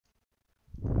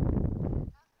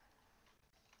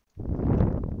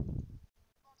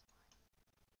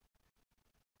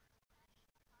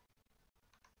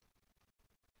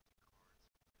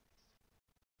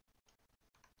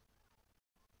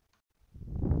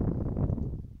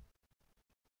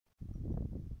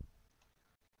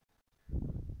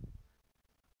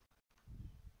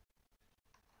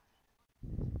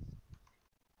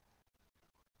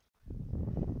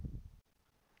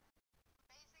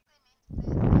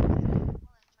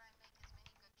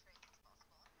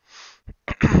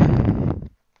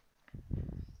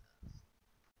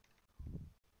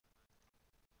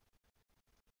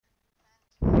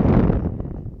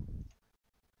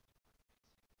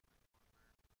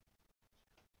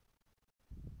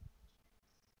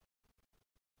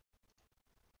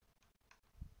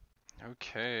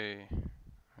Okay.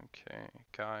 Okay,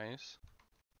 guys.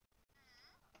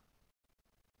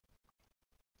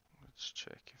 Let's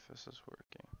check if this is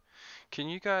working. Can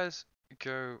you guys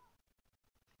go...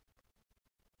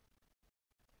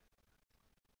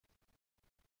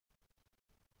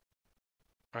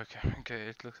 Okay, okay,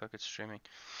 it looks like it's streaming.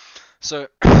 So,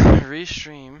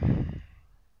 restream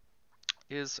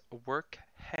is work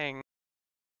hang.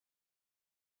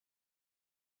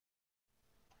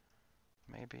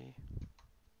 Maybe.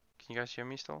 Can you guys hear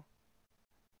me still?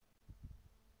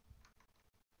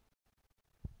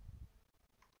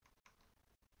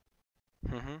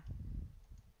 Mm-hmm.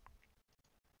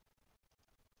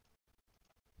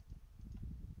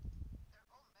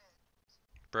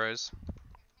 Bros.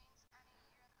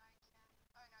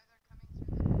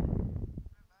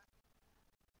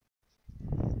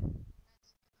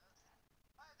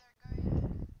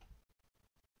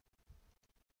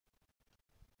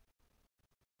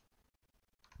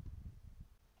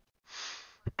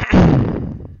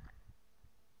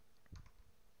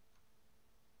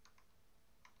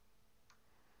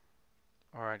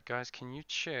 Alright guys, can you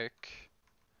check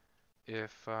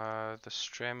if the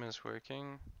stream is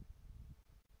working?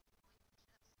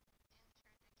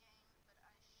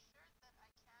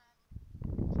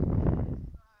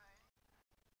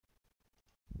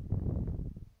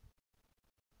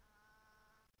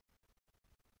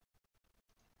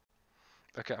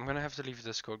 Okay, I'm gonna have to leave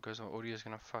Discord because our audio is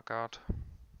gonna fuck out.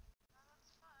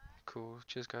 Cool,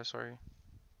 cheers guys, sorry.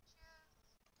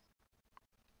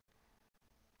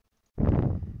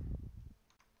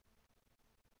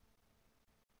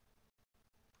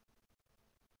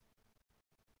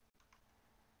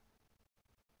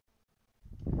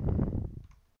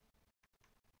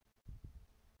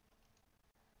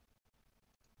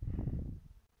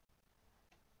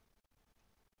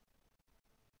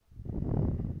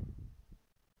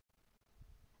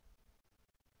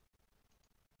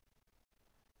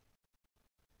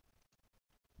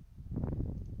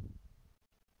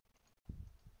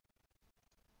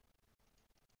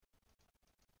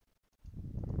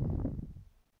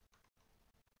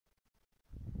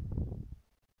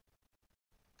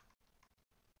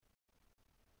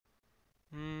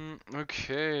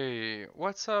 Okay.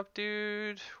 What's up,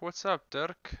 dude? What's up,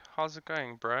 Dirk? How's it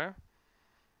going, bro?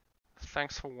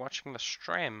 Thanks for watching the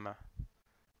stream.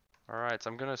 Alright,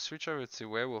 I'm gonna switch over to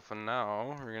Werewolf for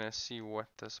now. We're gonna see what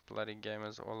this bloody game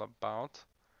is all about.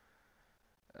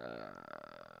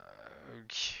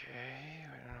 Okay,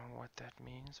 I don't know what that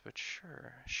means, but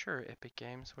sure. Sure, Epic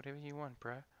Games, whatever you want,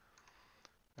 bro.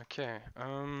 Okay,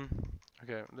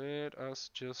 okay, let us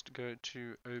just go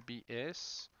to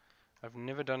OBS. I've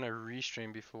never done a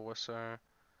restream before, so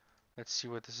let's see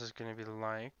what this is gonna be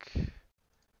like.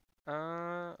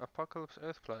 Apocalypse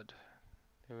Earthblood.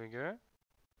 There we go.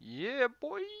 Yeah,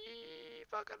 boy!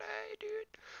 Fucking hey, dude!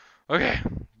 Okay,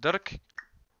 Dirk.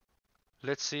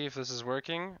 Let's see if this is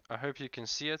working. I hope you can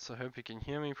see it. I hope you can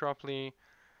hear me properly.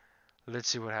 Let's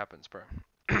see what happens, bro.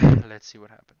 Let's see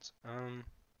what happens.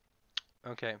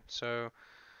 Okay, so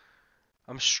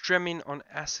I'm streaming on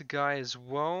Assegai as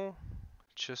well,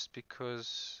 just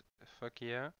because. Fuck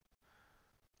yeah.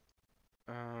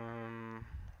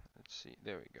 Let's see.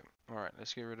 There we go. All right,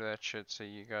 let's get rid of that shit so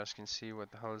you guys can see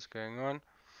what the hell is going on.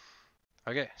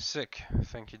 Okay, sick.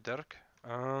 Thank you, Dirk.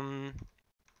 All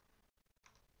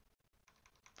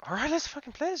right, let's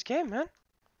fucking play this game, man.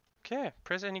 Okay,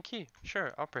 press any key.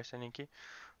 Sure, I'll press any key.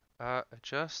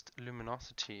 Adjust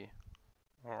luminosity.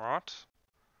 Alright.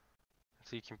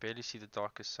 So you can barely see the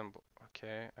darkest symbol.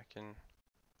 Okay, I can...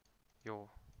 Yo.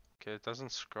 Okay, it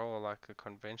doesn't scroll like a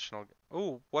conventional...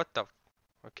 Oh, what the...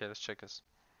 Okay, let's check this.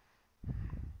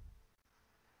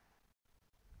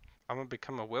 I'm gonna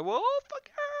become a werewolf? Fuck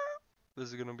yeah! This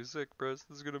is gonna be sick, bros.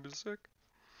 This is gonna be sick.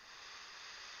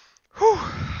 Whew!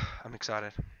 I'm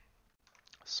excited.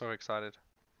 So excited.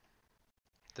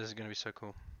 This is gonna be so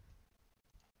cool.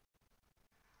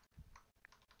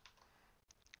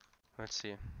 Let's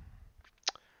see.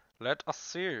 Let us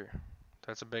see.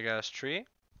 That's a big ass tree.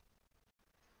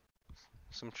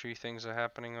 Some tree things are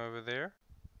happening over there.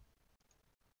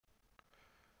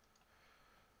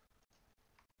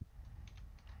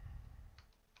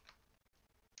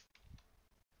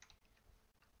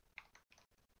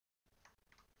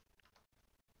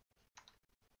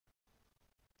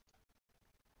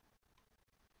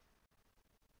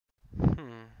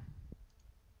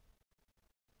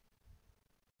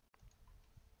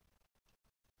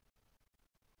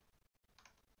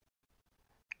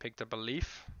 Picked up a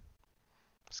leaf.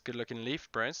 It's a good looking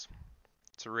leaf, bros.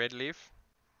 It's a red leaf.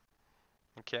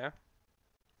 Okay.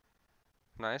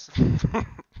 Nice.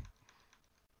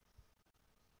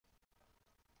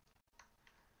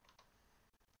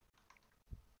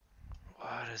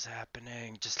 What is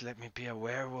happening? Just let me be a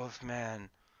werewolf, man.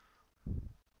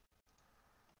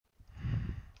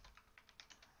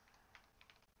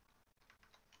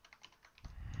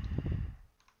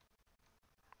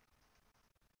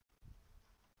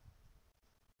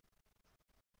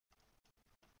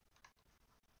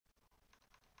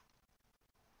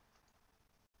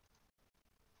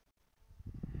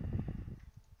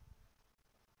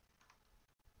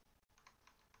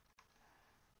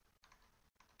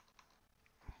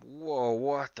 Whoa,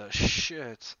 what the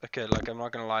shit? Okay, like I'm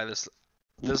not gonna lie, this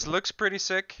looks pretty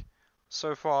sick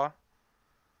so far.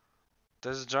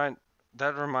 There's a giant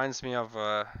that reminds me of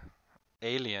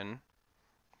Alien,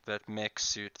 that mech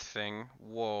suit thing.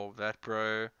 Whoa, that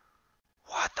bro.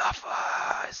 What the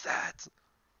fuck is that?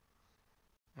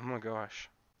 Oh my gosh.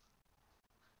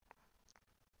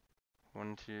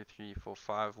 1, 2, 3, 4,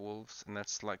 5 wolves, and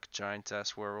that's like giant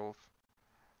ass werewolf.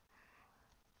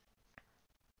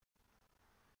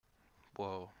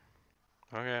 Whoa.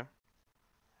 Okay.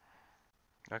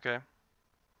 Okay.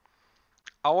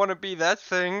 I wanna be that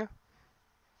thing.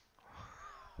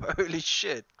 Holy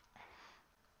shit.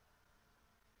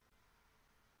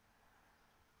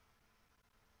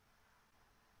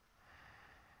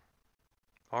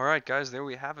 Alright guys, there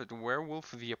we have it.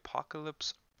 Werewolf of the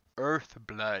Apocalypse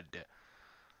Earthblood.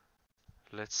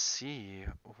 Let's see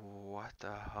what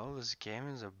the hell this game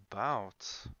is about.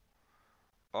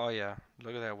 Oh yeah,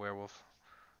 look at that werewolf.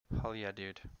 Hell yeah,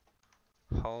 dude.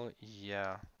 Hell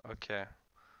yeah. Okay.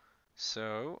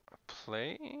 So,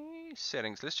 play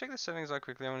settings. Let's check the settings out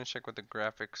quickly. I want to check what the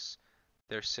graphics,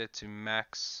 they're set to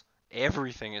max.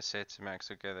 Everything is set to max.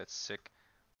 Okay, that's sick.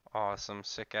 Awesome.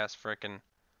 Sick ass frickin'.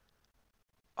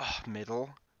 Oh, middle.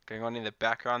 Going on in the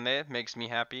background there. Makes me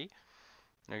happy.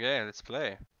 Okay, let's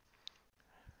play.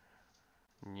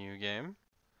 New game.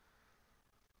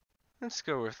 Let's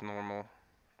go with normal.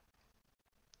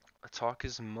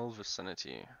 Attackers Mill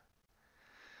vicinity.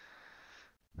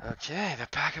 Okay, the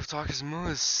pack of Attackers Mill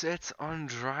is set on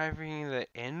driving the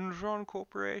Endron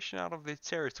Corporation out of their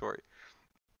territory.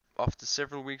 After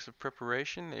several weeks of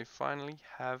preparation, they finally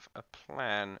have a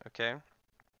plan, okay?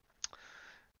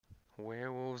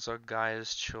 Werewolves are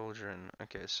Gaia's children.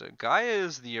 Okay, so Gaia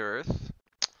is the Earth.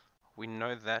 We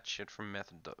know that shit from what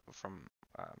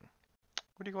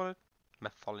do you call it?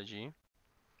 Mythology.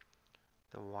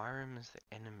 The Wyram is the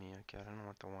enemy. Okay, I don't know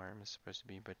what the Wyram is supposed to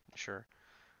be, but sure.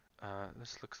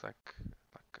 This looks like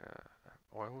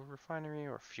a oil refinery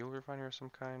or fuel refinery of some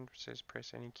kind. It says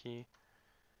press any key.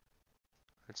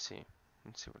 Let's see.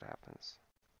 Let's see what happens.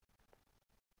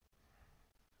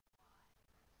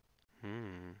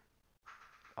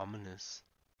 Ominous.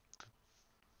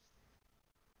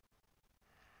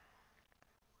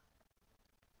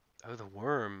 Oh, the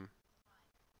worm.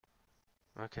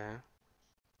 Okay.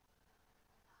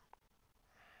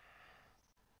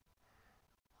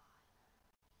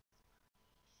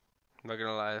 I'm not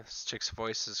gonna lie, this chick's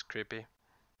voice is creepy.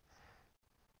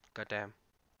 Goddamn.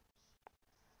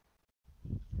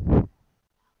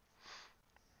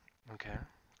 Okay,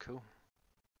 cool.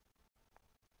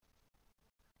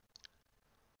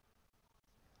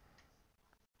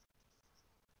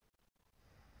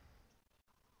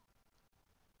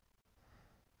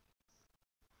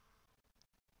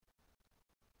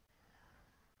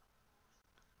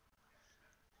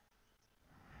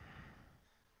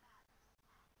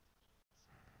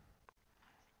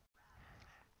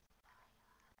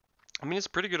 I mean, it's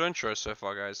a pretty good intro so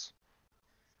far, guys.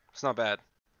 It's not bad.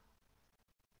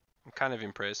 I'm kind of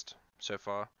impressed so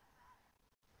far.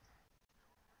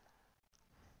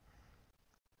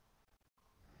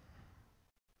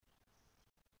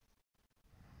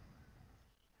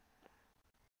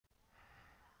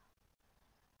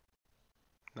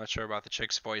 Not sure about the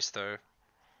chick's voice though.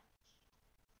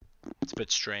 It's a bit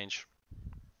strange.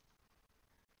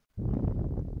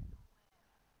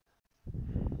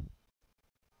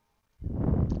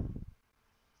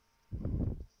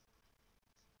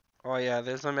 Oh yeah,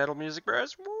 there's the metal music,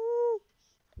 bros. Woo!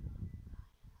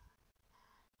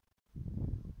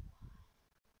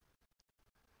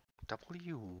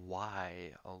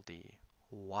 W-Y-L-D.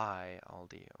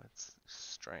 Y-L-D. It's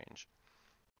strange.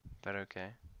 But okay.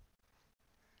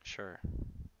 Sure.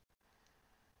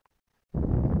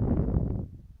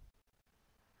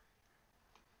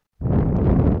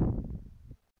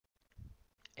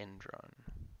 Endron.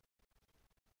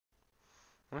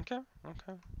 Okay,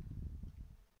 okay.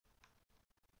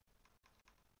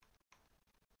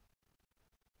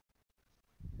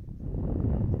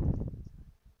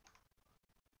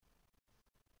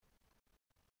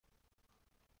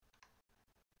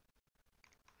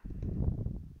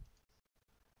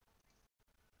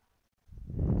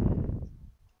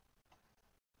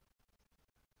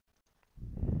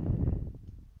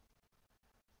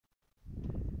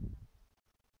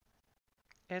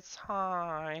 It's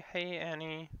hi. Hey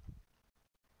Annie.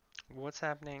 What's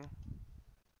happening?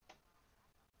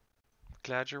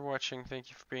 Glad you're watching. Thank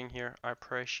you for being here. I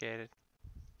appreciate it.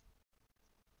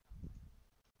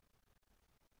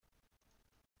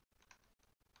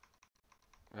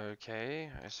 Okay,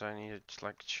 so I need to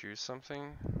like choose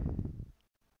something.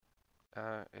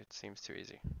 It seems too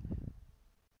easy.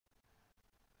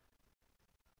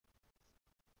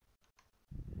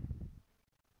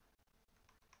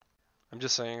 I'm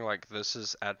just saying like this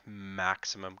is at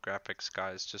maximum graphics,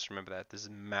 guys. Just remember that. This is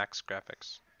max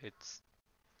graphics. It's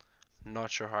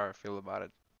not sure how I feel about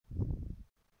it.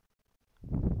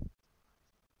 I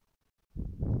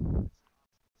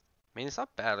mean, it's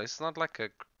not bad. It's not like a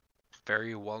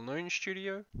very well-known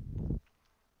studio.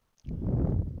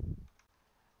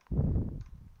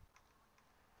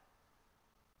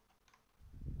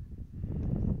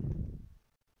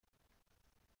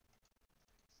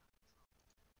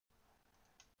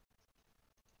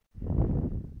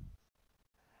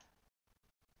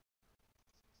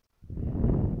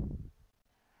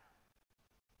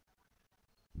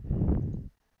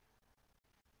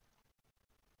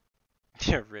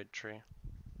 Yeah, Red Tree.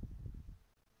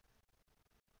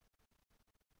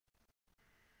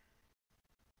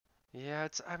 Yeah,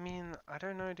 it's. I mean, I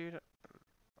don't know, dude.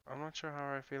 I'm not sure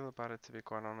how I feel about it, to be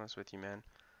quite honest with you, man.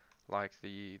 Like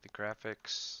the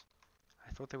graphics,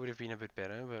 I thought they would have been a bit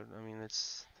better, but I mean,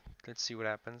 let's see what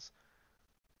happens.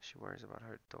 She worries about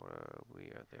her daughter. We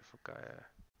are there for Gaia.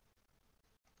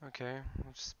 Okay,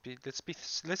 let's be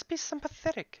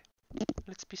sympathetic.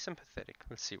 Let's be sympathetic.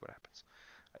 Let's see what happens.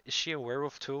 Is she a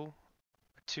werewolf tool?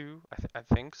 Too? I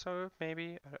think so.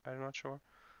 Maybe. I'm not sure.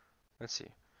 Let's see.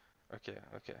 Okay,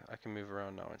 okay. I can move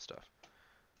around now and stuff.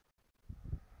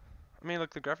 I mean,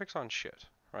 look, the graphics aren't shit,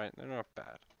 right? They're not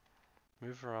bad.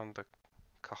 Move around the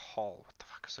Cahal. What the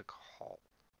fuck is a Cahal?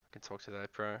 I can talk to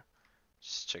that, bro.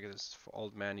 Just check this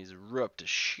old man. He's ripped as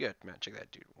shit, man. Check that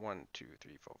dude. 1, 2,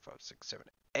 3, 4, 5, 6, 7,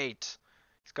 8.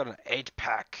 He's got an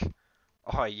 8-pack.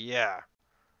 Oh, yeah.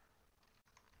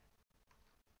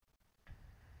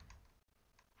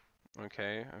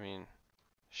 Okay, I mean,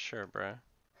 sure, bruh.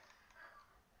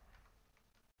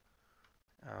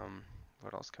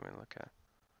 What else can we look at?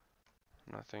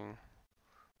 Nothing.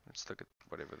 Let's look at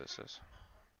whatever this is.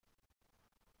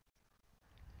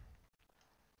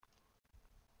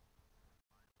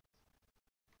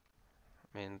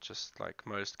 I mean, just like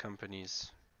most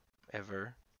companies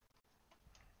ever.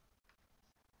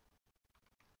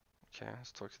 Okay,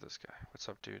 let's talk to this guy. What's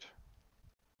up, dude?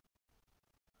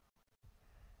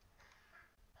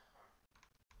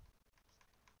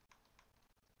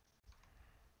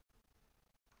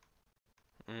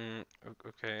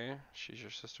 Okay. She's your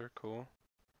sister. Cool.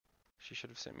 She should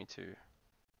have sent me too.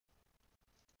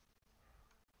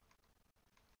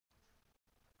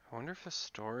 I wonder if the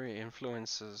story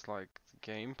influences like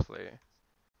the gameplay.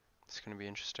 It's gonna be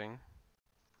interesting.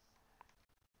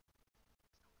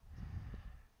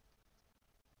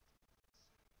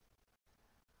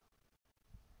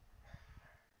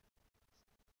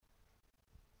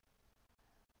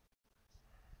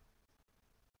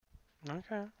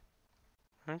 Okay.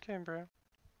 Okay, bro.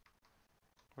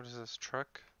 What is this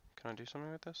truck? Can I do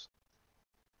something with this?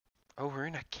 Oh, we're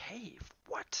in a cave.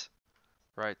 What?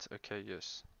 Right. Okay.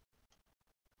 Yes.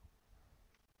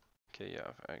 Okay.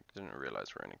 Yeah. I didn't realize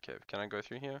we're in a cave. Can I go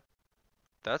through here?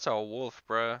 That's our wolf,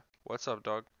 bruh. What's up,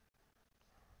 dog?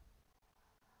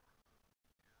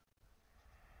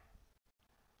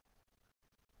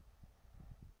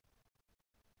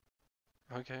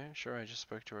 Okay. Sure. I just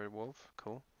spoke to a wolf.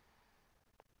 Cool.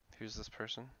 Who's this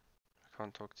person? I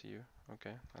can't talk to you.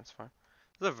 Okay. That's fine.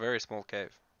 This is a very small cave.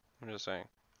 I'm just saying.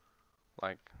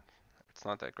 Like, it's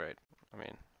not that great. I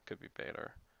mean, could be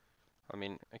better. I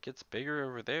mean, it gets bigger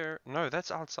over there. No, that's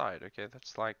outside. Okay,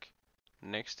 that's like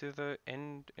next to the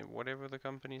end, whatever the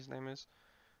company's name is.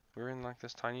 We're in like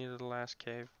this tiny little ass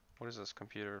cave. What is this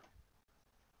computer?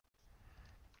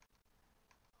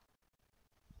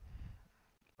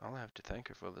 I'll have to thank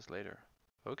her for this later.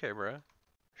 Okay, bruh.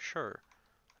 Sure.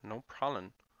 No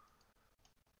problem.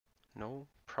 No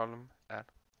problem at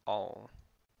all.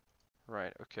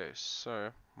 Right, okay,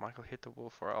 so Michael hit the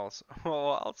wolf or else. Oh,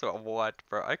 also what,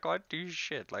 bro? I can't do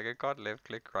shit. Like, I can't left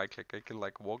click, right click. I can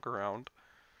like walk around.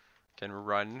 Can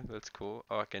run. That's cool.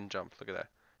 Oh, I can jump. Look at that.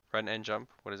 Run and jump.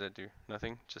 What does that do?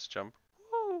 Nothing. Just jump.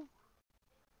 Woo!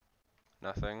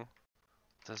 Nothing.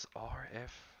 Does RF?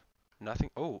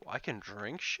 Nothing. Oh, I can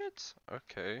drink shit?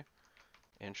 Okay.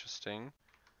 Interesting.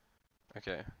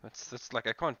 Okay. That's like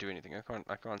I can't do anything.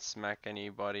 I can't smack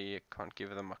anybody. I can't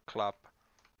give them a clap.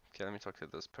 Okay, let me talk to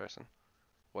this person.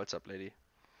 What's up, lady?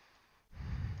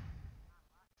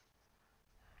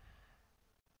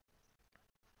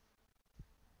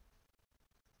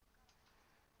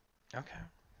 Okay.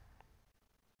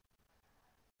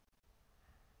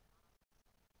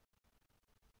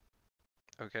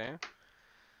 Okay.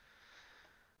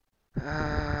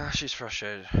 She's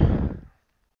frustrated.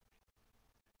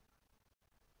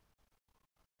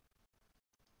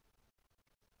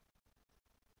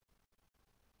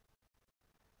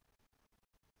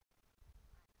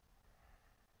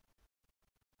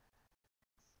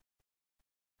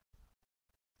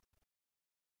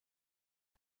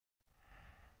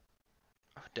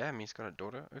 Oh, damn, he's got a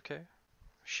daughter. Okay.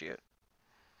 Shit.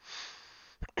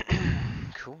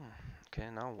 Cool. Okay,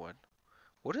 now what?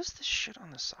 What is this shit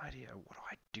on the side here? What do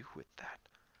I do with that?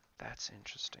 That's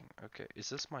interesting. Okay, is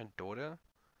this my daughter?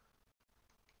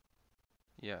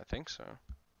 Yeah, I think so.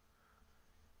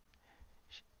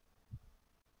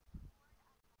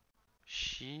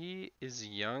 She is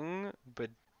young,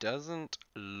 but doesn't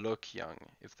look young,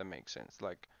 if that makes sense.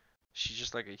 Like, she's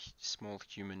just like a small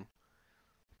human,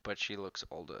 but she looks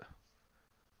older.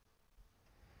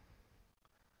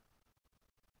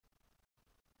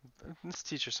 Let's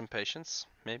teach her some patience,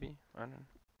 maybe. I don't know.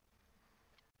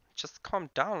 Just calm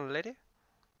down, lady.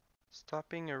 Stop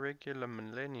being a regular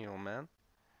millennial, man.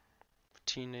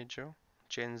 Teenager,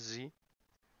 Gen Z.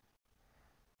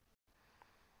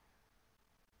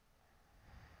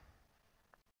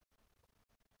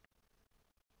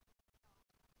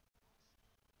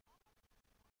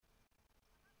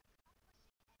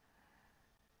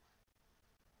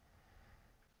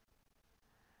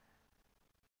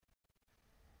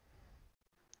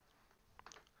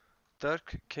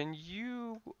 Dirk, can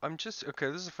you... I'm just...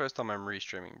 Okay, this is the first time I'm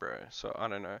restreaming, bro. So, I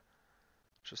don't know.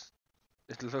 Just...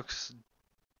 It looks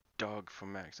dog for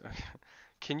Max. Okay.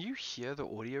 Can you hear the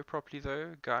audio properly,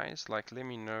 though, guys? Like, let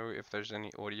me know if there's any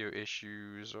audio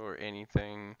issues or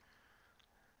anything.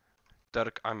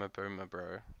 Dirk, I'm a boomer,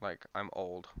 bro. Like, I'm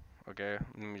old. Okay?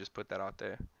 Let me just put that out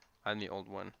there. I'm the old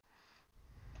one.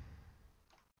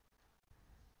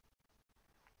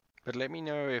 But let me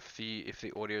know if the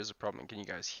audio is a problem. Can you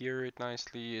guys hear it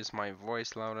nicely? Is my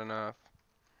voice loud enough?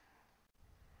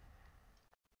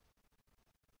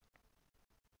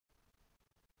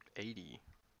 80.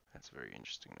 That's a very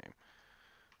interesting name.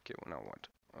 Okay, well now what?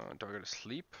 Do I go to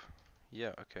sleep?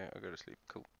 Yeah, okay, I go to sleep.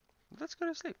 Cool. Let's go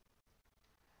to sleep.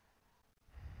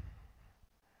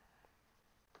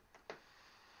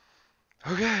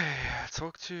 Okay,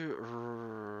 talk to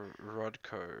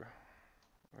Rodko.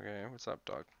 Okay, what's up,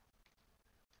 dog?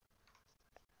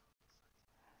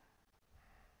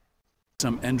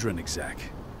 Some Endron exec.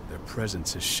 Their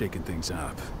presence is shaking things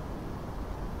up.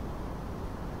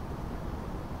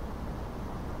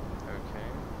 Okay.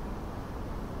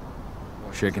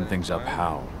 Shaking things up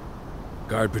how?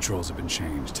 Guard patrols have been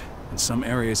changed, and some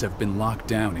areas have been locked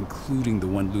down, including the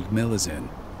one Ludmilla's in.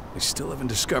 They still haven't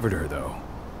discovered her, though.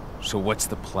 So what's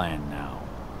the plan now?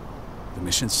 The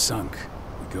mission's sunk.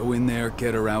 We go in there,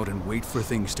 get her out, and wait for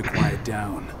things to quiet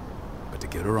down. But to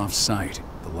get her off site,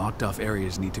 the locked-off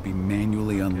areas need to be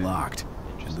manually unlocked,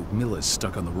 and Ludmilla's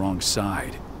stuck on the wrong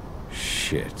side.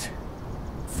 Shit.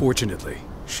 Fortunately,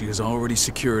 she has already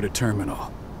secured a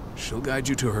terminal. She'll guide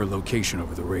you to her location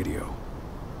over the radio.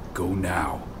 Go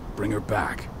now. Bring her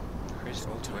back. Crazy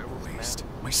old werewolf, man.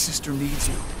 My sister needs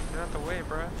you. Get out the way,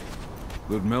 bro.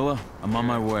 Ludmilla, I'm on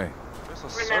my way. There's the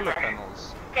solar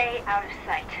panels. Stay out of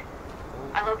sight.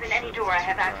 I'll open any door I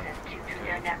have access to through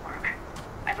their network.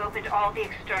 I've opened all the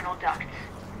external ducts.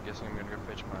 I'm guessing I'm gonna go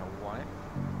fetch my wife.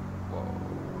 Whoa.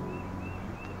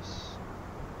 Lupus.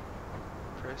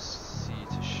 Press C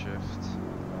to shift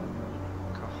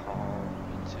Kahal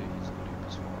into his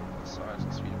lupus form. The size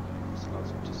and speed of the lupus allows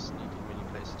him to sneak in many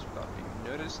places without being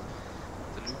noticed.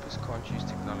 The lupus can't use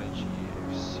technology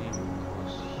if seen will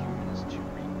cause humans to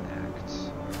react.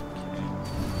 Okay.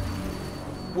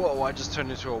 Whoa, I just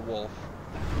turned into a wolf.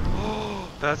 Oh,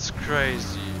 that's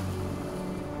crazy.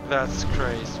 That's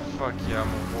crazy. Fuck yeah, I'm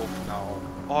a wolf now.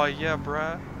 Oh yeah,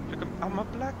 bruh. Look, I'm a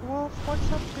black wolf.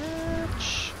 What's up,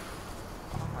 bitch?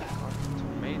 Oh my god, it's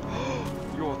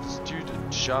amazing. Yo, this dude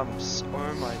jumps.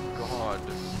 Oh my god.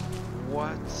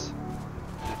 What?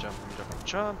 You jump,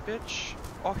 jump, bitch.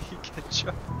 Oh, he can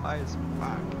jump high as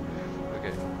fuck.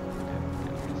 Okay, let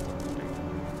me stop doing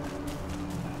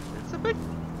that. It's a bit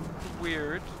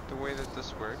weird the way that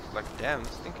this works. Like, damn,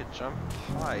 this thing can jump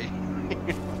high.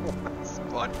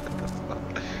 What the fuck?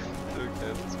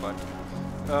 Okay, that's fine.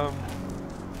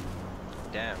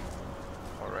 Damn.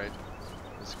 Alright.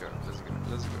 Let's go. What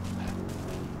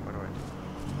do I do?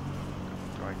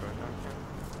 Do I go down here?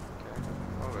 Okay.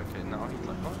 Oh, okay, now he's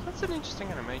like, oh, that's an interesting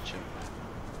animation.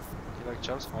 He like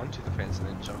jumps onto the fence and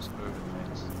then jumps over the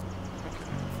fence.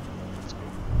 Okay. That's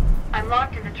cool. I'm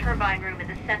locked in the turbine room at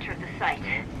the center of the site.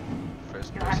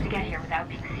 First You'll have to person. get here without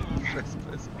being seen. First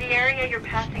person. The area you're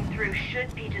passing through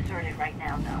should be deserted right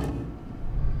now, though.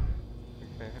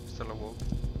 Okay, still a wolf.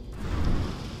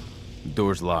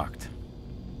 Door's locked.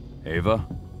 Ava?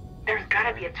 There's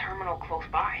gotta be a terminal close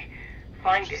by.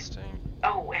 Find it. Interesting.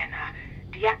 Oh, and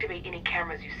deactivate any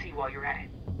cameras you see while you're at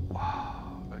it.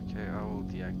 Wow. Okay, I will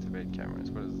deactivate cameras.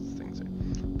 What does this thing say?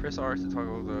 Press R to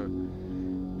toggle the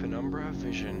penumbra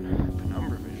vision.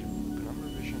 Penumbra vision. Penumbra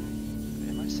vision.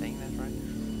 Am I saying that right?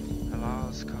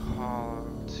 Allows Kahal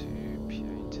to peer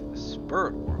into the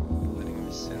spirit world, letting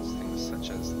him sense things such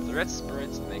as threats,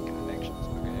 spirits, and make connections.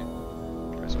 Okay.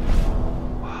 Press R.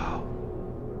 Wow.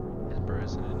 There's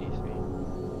birds underneath me.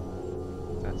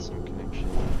 That's some connection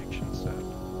stuff.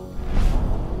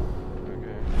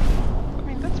 Okay. I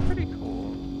mean, that's pretty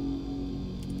cool.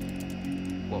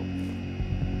 Whoa.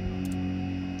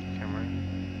 Camera.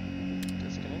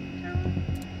 Disconnect camera?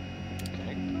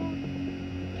 Connect camera?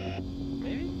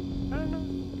 Maybe? I don't know.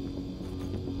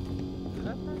 Is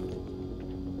that right?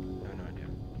 I have no idea.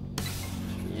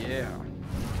 Yeah.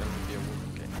 Gonna be a wolf.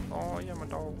 Okay. Oh, yeah, my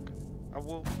dog. A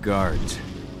wolf. Guards.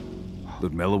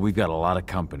 Ludmilla, we've got a lot of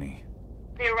company.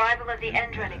 The arrival of the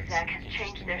Endron exec has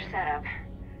changed their setup.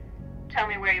 Tell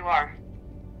me where you are.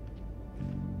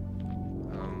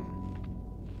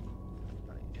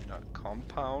 In a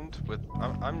compound with.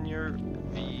 I'm near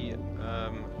the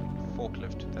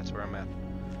forklift. That's where I'm at.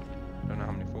 I don't know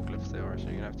how many forklifts there are, so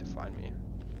you're gonna have to find me.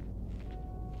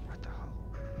 What the hell?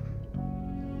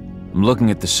 I'm looking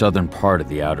at the southern part of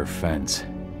the outer fence.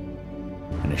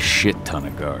 And a shit ton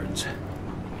of guards.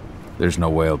 There's no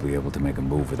way I'll be able to make a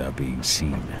move without being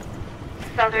seen.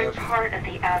 Southern part of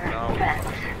the outer fence.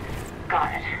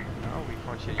 Got it. No, we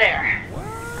can't hear you. There.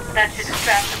 That should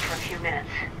distract them for a few minutes.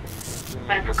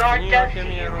 But if a guard does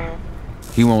see you...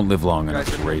 He won't live long enough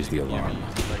to raise the alarm.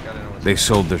 They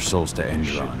sold their souls to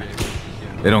Endron.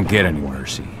 They don't get any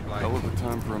mercy. Hell of a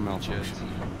time for a malfunction.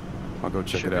 I'll go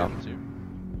check it out.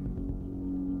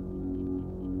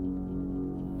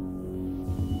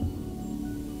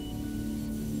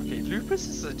 Okay, lupus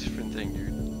is a different thing,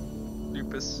 dude.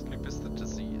 Lupus the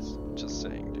disease. Just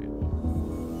saying, dude.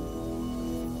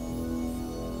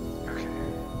 Okay,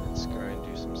 let's go and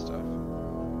do some stuff.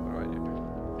 What do I do?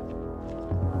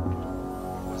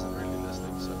 I wasn't really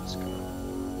listening, so I'm just gonna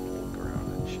walk around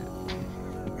and shit.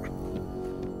 Okay,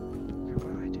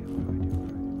 what do I do?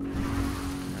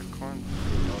 I can't.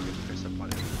 I'll get press a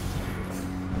button.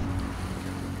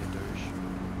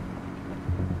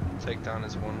 Takedown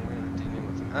is one way of dealing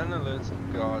with analysts,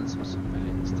 guards, or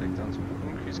civilians. Takedowns will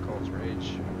increase Cole's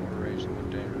rage, more rage and more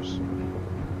dangerous.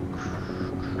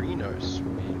 Krenos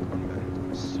will be in combat.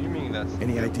 I'm assuming that's.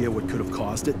 Any idea what could have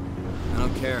caused it? I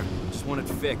don't care. Just want it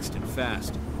fixed and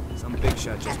fast. Some big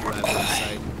shot just arrived on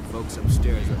site. Folks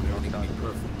upstairs want everything to be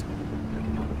perfect.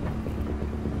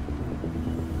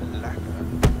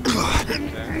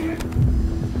 Okay.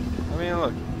 I mean,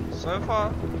 look. So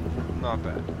far, not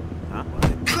bad.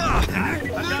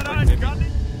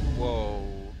 Whoa.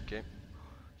 Okay.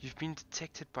 You've been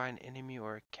detected by an enemy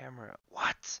or a camera.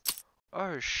 What?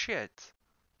 Oh shit.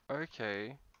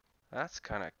 Okay. That's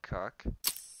kind of cuck.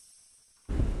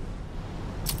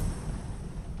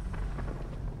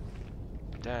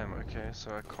 Damn. Okay.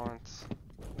 So I can't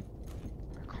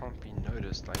be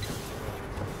noticed like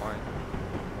fine.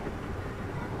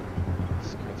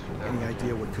 Let's go through that. Any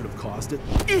idea what could have caused it?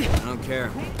 I don't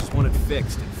care. Just want it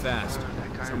fixed and fast.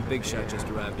 Some big shot just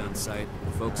arrived on site.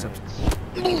 Folks upstairs.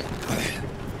 Guess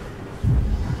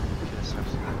have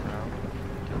to look around.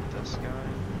 Get this guy.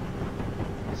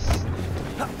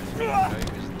 He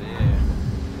was there.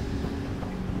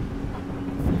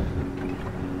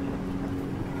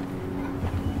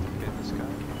 Get this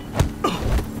guy.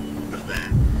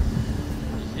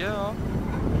 Yeah.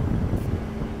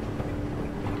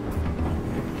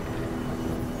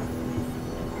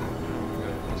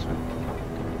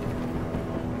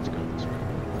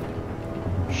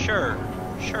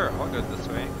 Sure, I'll go this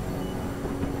way.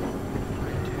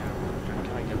 Can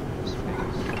I get this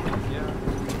face? Yeah.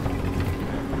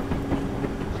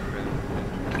 Okay.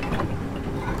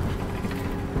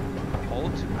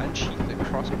 Hold to unsheath the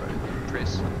crossbow, then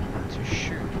press to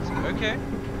shoot. Okay.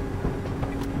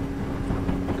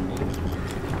 Cool.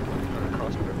 Not a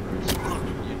crossbow, bro.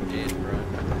 You're dead, bro.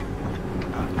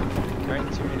 Carrying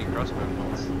too many crossbow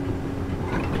bolts.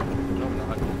 Don't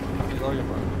lie. What are you talking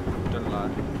about? Don't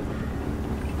lie.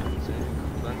 Is there anything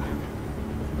cool down here?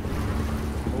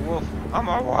 I'm a wolf. I'm a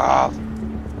wolf!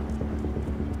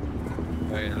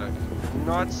 Okay, look.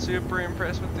 Not super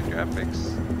impressed with the graphics,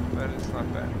 but but it's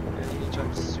not bad. And he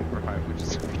jumps super high, which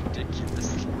is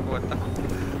ridiculous. What the?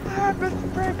 I'm a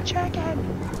spring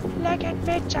chicken! Look at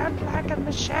me jump like a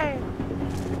machine!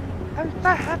 I'm so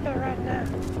happy right now.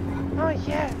 Oh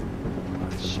yeah.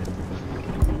 Oh shit.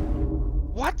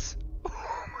 What?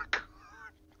 Oh my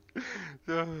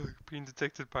god. Being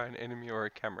detected by an enemy or a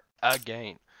camera.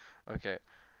 Again. Okay.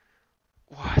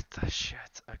 What the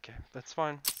shit? Okay, that's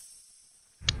fine.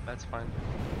 That's fine.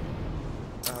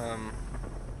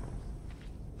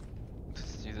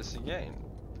 Let's do this again.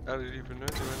 I didn't even know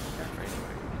there was a camera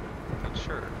anyway. Not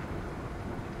sure.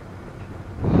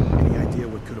 Any idea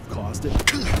what could have caused it?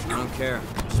 I don't care.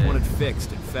 Just want it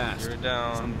fixed and fast. You're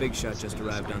down. Some big shot just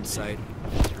arrived on site.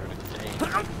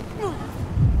 Come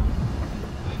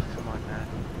on, man.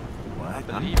 What? I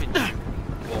believe in you.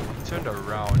 Well, we turned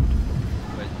around,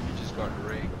 but you just got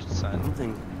rigged, son.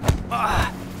 Something.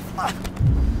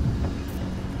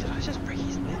 Did I just break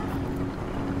his neck?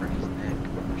 Break his neck.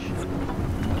 Oh shit.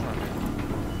 That's not good.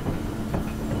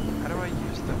 How do I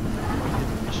use the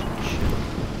mission shit?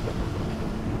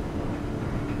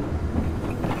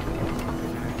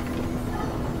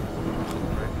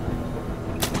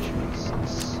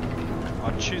 Jesus. I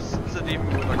choose it even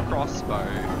with a crossbow,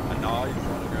 and now he's on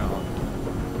the ground.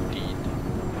 Dead.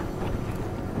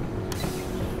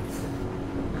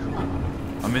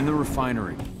 I'm in the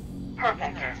refinery.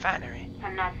 Perfect. Refinery.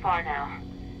 I'm not far now.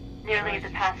 Nearly at the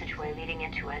passageway leading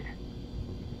into it.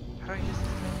 How do I use this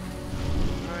thing?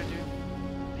 What do I do?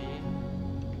 B,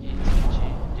 E, T, G.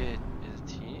 Yeah, is it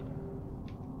T?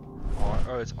 R.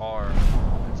 Oh, it's R.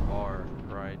 It's R,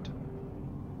 right.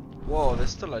 Whoa, there's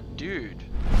still a dude.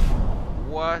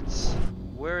 What?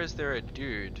 Where is there a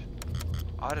dude?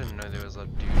 I didn't know there was a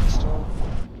dude still.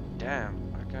 Damn,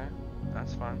 okay.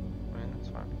 That's fine. I mean, that's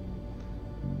fine.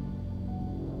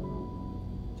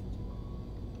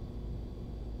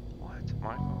 What?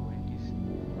 Michael, he's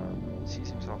sees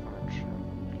himself on a trampoline.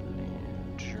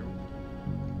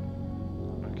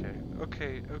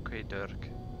 Okay, Dirk.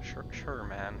 Sure,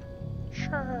 man.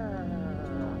 Sure.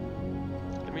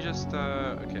 Let me just,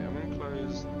 okay, I'm gonna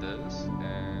close this,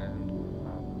 and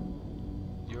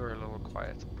you're a little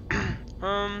quiet.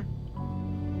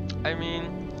 I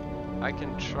mean, I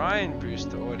can try and boost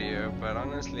the audio, but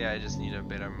honestly, I just need a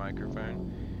better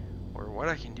microphone. Or what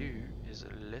I can do is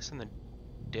lessen the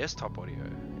desktop audio.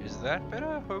 Is that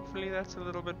better? Hopefully that's a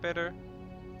little bit better.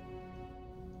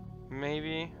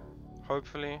 Maybe.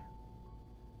 Hopefully.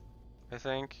 I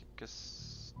think,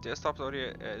 because desktop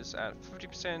audio is at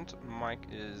 50%, mic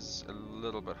is a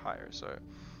little bit higher, so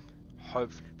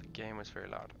hopefully the game was very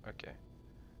loud. Okay.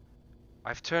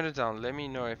 I've turned it down. Let me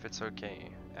know if it's okay,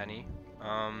 Annie.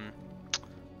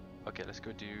 Okay, let's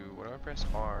go do, what do I press?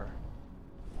 R.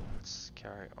 Let's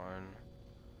carry on.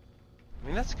 I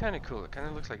mean, that's kind of cool. It kind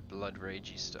of looks like blood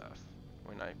ragey stuff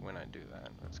when I do that.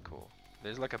 That's cool.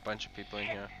 There's like a bunch of people in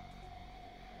here.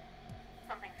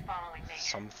 Something's following me.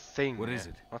 Something. What is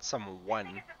it? Not someone.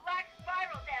 It's a black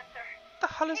spiral dancer. What the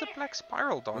hell is a black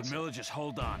spiral Would dancer? Miller just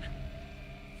hold on?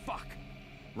 Fuck.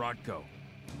 Rodko.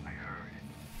 I heard.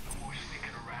 No more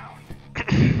sneaking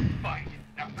around. Fight.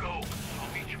 Now go.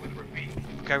 I'll meet you with Ravine.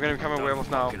 Okay, I'm gonna become a werewolf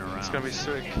now. fucking around. It's gonna be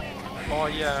sick. Oh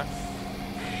yeah.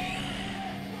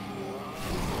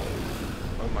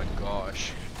 Oh my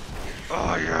gosh.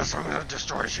 Oh yes, I'm gonna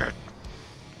destroy shit.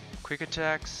 Quick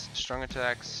attacks, strong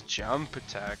attacks, jump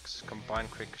attacks, combine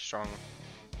quick, strong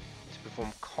to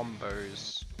perform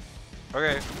combos.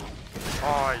 Okay.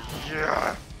 Oh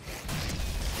yeah.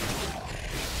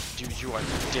 Dude, you are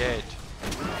dead.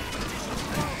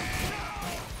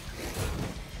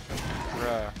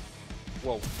 Bruh.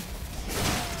 Whoa.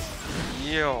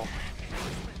 Yo.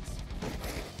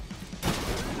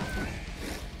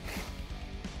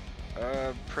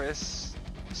 Press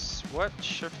what?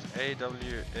 Shift A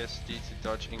W S D to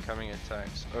dodge incoming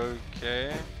attacks.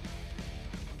 Okay.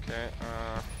 Okay,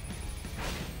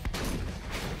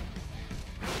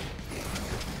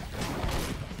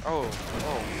 Oh,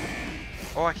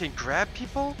 I can grab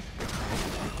people?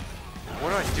 What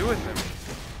do I do with them?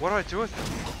 What do I do with them?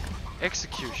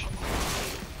 Execution.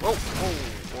 Whoa, whoa,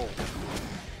 whoa.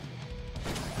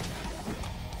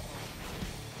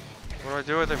 What do I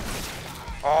do with him?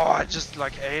 Oh, I just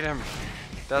like ate him.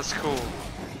 That's cool.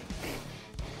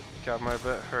 Got my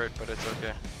bit hurt, but it's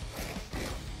okay.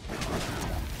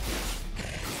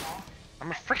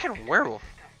 I'm a freaking werewolf.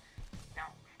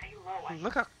 Now, stay low.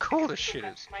 Look how cool this shit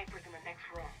is. Snipers in the next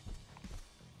room.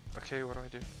 Okay, what do I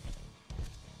do?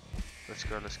 Let's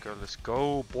go, let's go, let's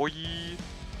go, boy!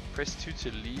 Press 2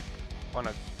 to leap on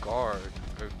a guard.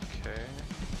 Okay.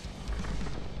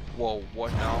 Whoa,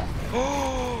 what now?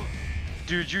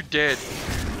 Dude, you dead.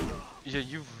 Yeah,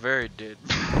 you very did.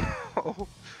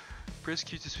 Press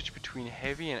Q to switch between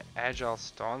heavy and agile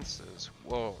stances.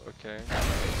 Whoa, okay.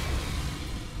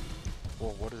 Whoa,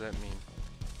 what does that mean?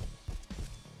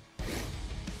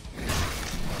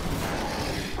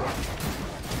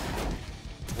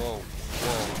 Whoa,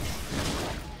 whoa.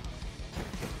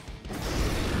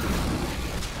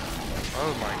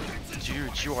 Oh my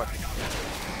dude, you are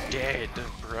dead,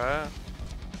 bruh.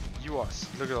 You are.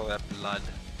 Look at all that blood.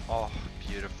 Oh,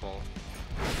 beautiful.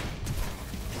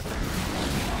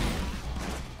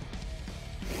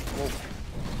 Whoa.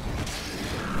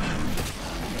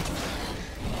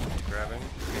 Grab him.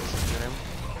 Get him.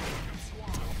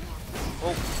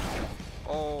 Oh.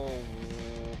 Oh.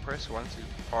 Press 1 to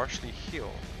partially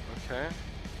heal. Okay.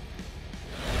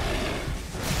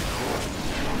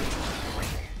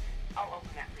 I'll open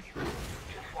that for you.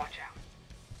 Just watch out.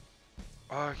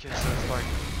 Okay, so it's like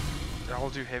I'll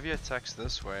do heavy attacks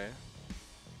this way.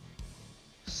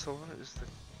 Silver is the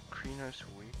Krino's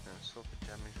weakness. Silver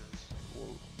damages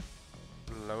will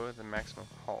lower the maximum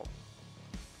health.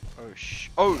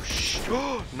 Oh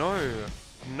no!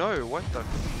 No, what the?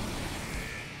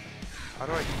 How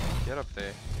do I get up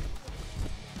there?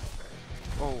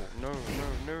 Oh, no.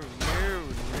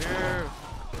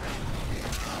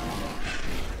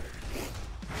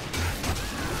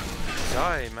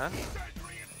 Die, man.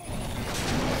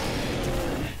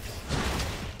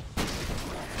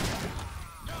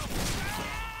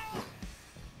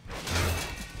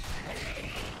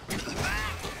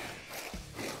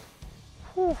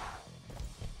 Whew.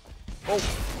 Oh.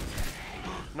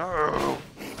 No.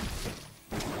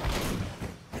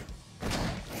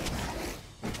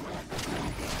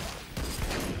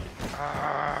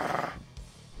 Ah.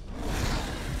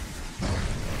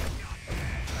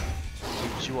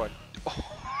 You are.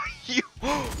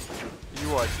 Oh, you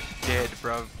are dead,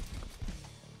 bruv.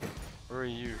 Where are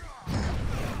you?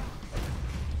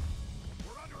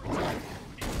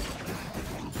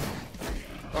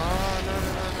 Oh no.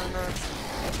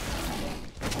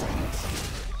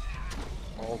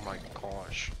 Oh my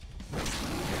gosh.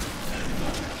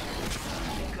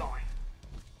 Keep going.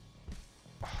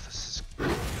 Oh, this is.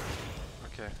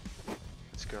 Okay.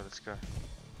 Let's go.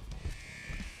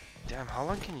 Damn, how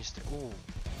long can you stay? Ooh.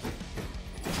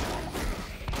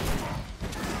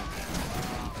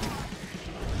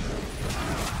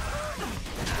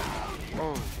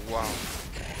 Oh, wow.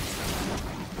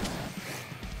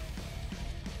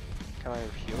 Can I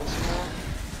heal some more?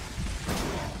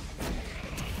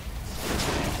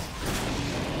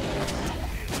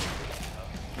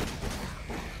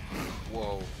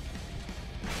 Whoa.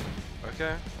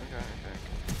 Okay.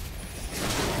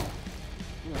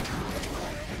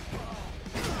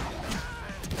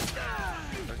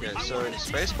 Okay, so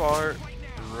spacebar,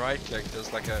 right click,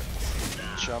 there's like a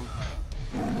jump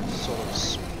sort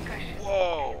of.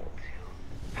 Whoa!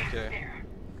 Okay.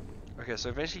 Okay, so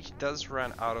eventually he does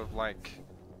run out of like.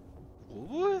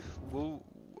 Werewolf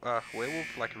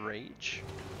like rage?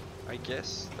 I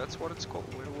guess that's what it's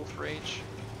called, werewolf rage.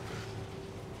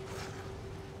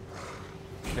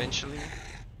 Eventually.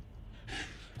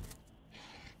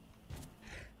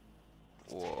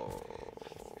 Whoa.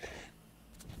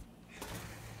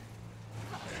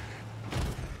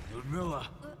 Ludmilla.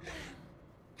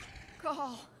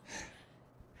 Call.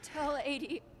 Tell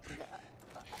 80.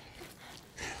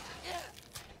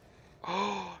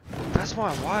 Oh, that's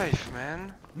my wife,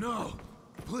 man. No.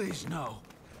 Please, no.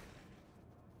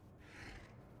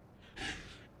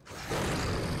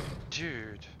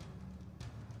 Dude.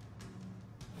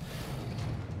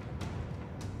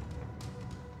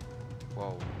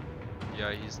 Whoa.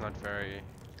 Yeah, he's not very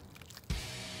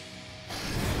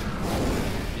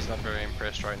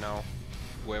impressed right now.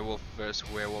 Werewolf versus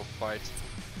werewolf fight.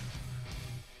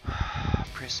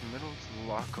 Press middle to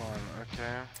lock on,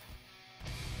 okay.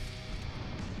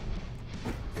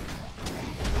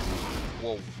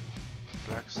 Whoa.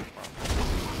 Black spot.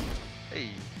 Hey.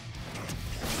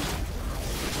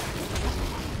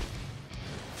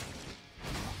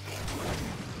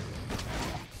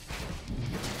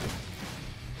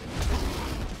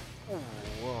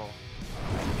 Whoa.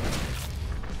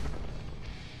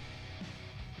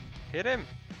 Hit him!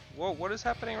 Whoa, what is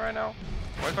happening right now?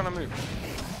 Why can't I move?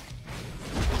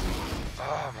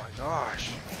 Oh my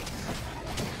gosh.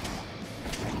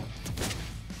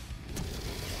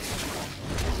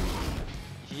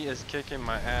 He is kicking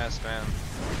my ass, man.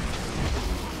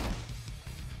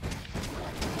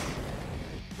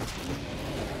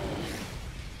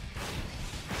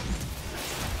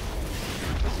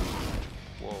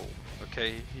 Whoa.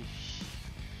 Okay.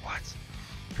 What?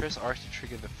 Press R to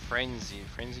trigger the frenzy.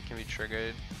 Frenzy can be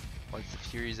triggered once the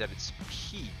fury is at its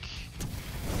peak.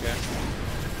 Okay.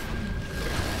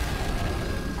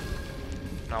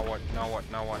 Now what? Now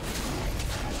what? Now what?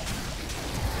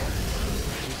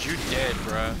 Dude, you dead,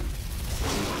 bruh.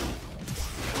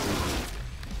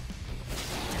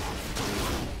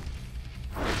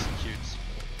 Executes.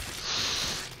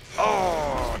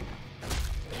 Oh!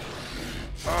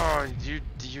 Oh, you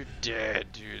dead,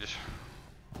 dude.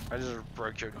 I just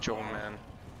broke your jaw, man.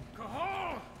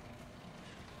 Cahal!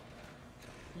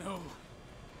 No.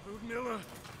 Ludmilla.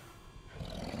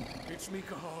 It's me,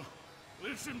 Cahal.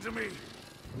 Listen to me.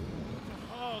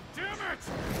 Cahal, damn it!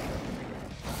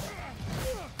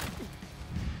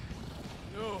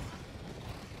 No.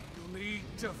 You need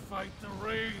to fight the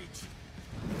rage.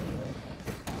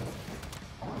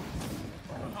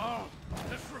 Cahal,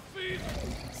 that's Rafid.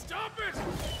 Stop it!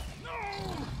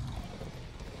 No!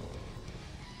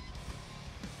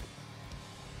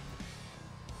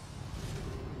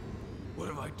 What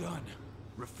have I done?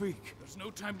 Rafik, there's no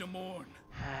time to mourn.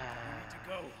 I need to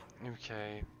go.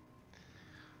 Okay.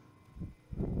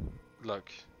 Look.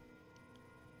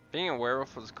 Being a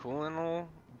werewolf was cool and all,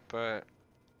 but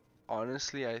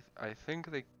honestly, I think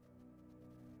they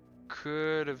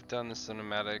could have done the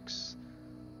cinematics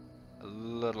a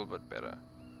little bit better.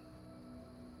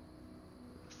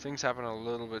 Things happen a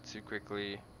little bit too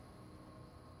quickly.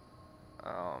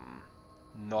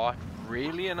 Not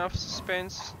really enough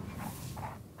suspense.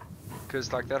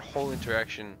 Because like that whole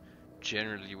interaction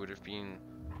generally would have been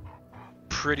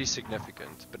pretty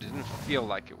significant, but it didn't feel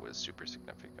like it was super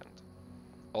significant.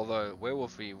 Although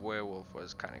Werewolf v Werewolf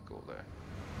was kind of cool though.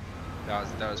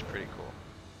 That was pretty cool.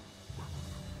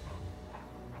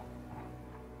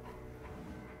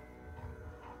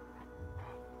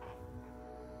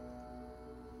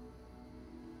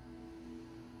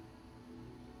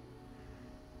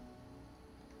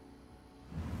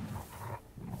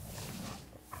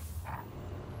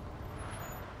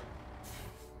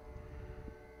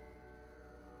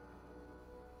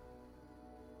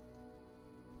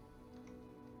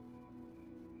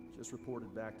 Just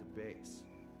reported back to base.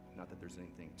 Not that there's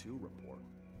anything to report.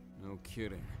 No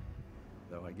kidding.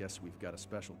 Though I guess we've got a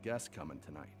special guest coming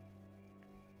tonight.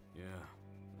 Yeah,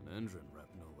 an Endron rep,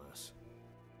 no less.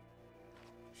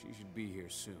 She should be here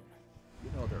soon. You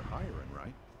know they're hiring,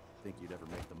 right? Think you'd ever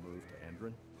make the move to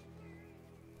Endron?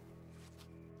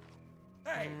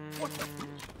 Hey, what the...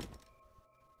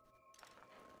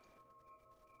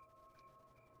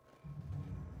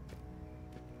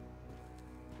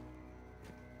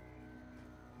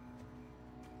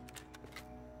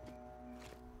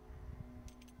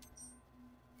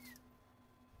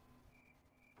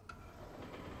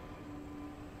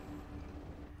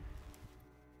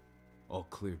 All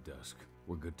clear, Dusk.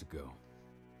 We're good to go.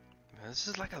 Man, this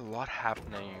is like a lot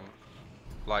happening,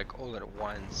 like all at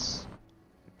once.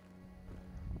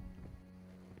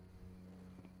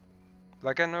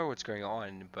 Like I know what's going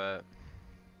on, but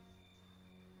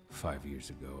 5 years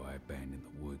ago, I abandoned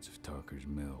the woods of Tarker's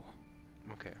Mill.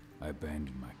 okay. I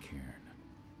abandoned my cairn.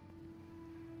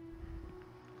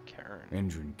 Karen.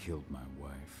 Endron killed my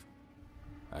wife.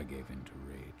 I gave in to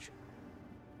rage.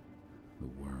 The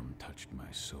worm touched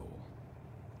my soul.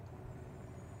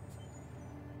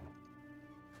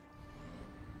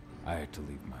 I had to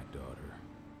leave my daughter.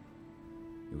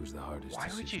 It was the hardest Why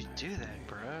would you decision I do ever that, made.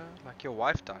 bro? Like your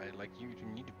wife died. Like you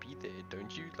need to be there,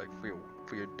 don't you? Like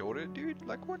for your daughter, dude.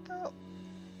 Like what the hell?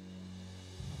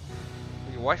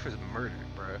 Your wife was murdered,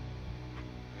 bro. And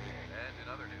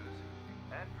in other news,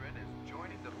 Endron is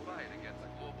joining the fight against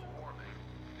global warming.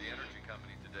 The energy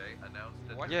company today announced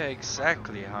that Yeah,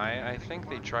 exactly. I think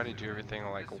they try to do everything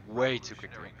like way too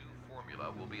quickly. new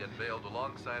formula will be unveiled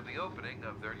alongside the opening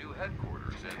of their new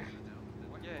headquarters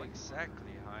in Yeah,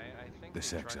 exactly. I think This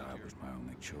they try to exile do- was my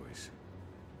only choice.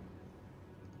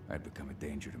 I'd become a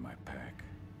danger to my pack.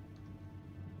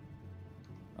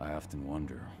 I often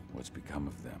wonder what's become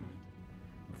of them.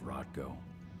 Of Rotko,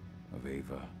 of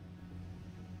Ava,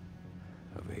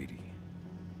 of 80.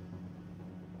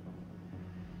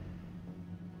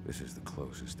 This is the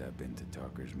closest I've been to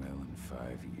Tarker's Mill in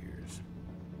 5 years.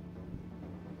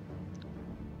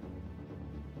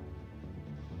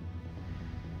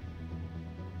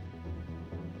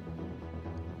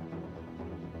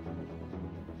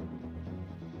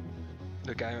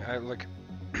 Look, I like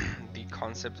the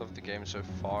concept of the game so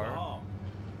far Oh,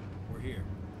 we're here.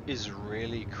 is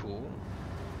really cool.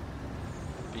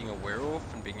 Being a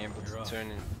werewolf and being able You're to up.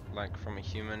 turn like from a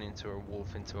human into a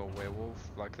wolf into a werewolf,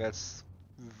 like that's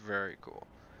very cool.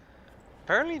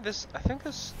 Apparently this, I think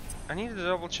this, I need to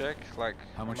double check, like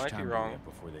How I much might time be do we wrong, have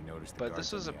before they notice the but guards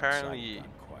this on was the apparently outside have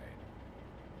gone quiet?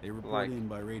 They report Like- in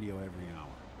by radio every hour.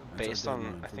 based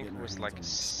on, I think it was like a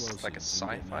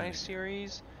sci-fi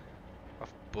series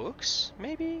of books,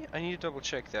 maybe? I need to double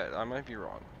check that. I might be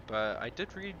wrong, but I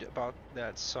did read about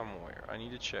that somewhere. I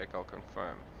need to check. I'll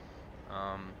confirm.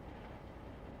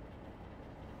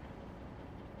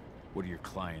 What are your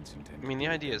clients intending? I mean, the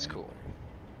idea is cool.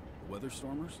 The Weather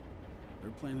Stormers?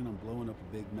 They're planning on blowing up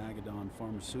a big Magadon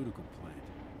pharmaceutical plant.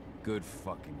 Good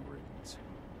fucking riddance.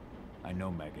 I know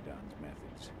Magadon's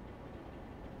methods.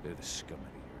 They're the scum of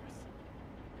the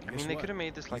earth. I mean, they could have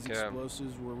made this like These a,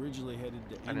 explosives were originally headed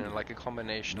to I don't know, like a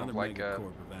combination of like a,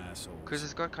 because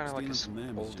it's got kind of like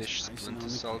a oldish Splinter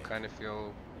Cell kind of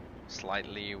feel,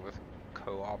 slightly with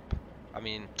co-op. I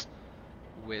mean,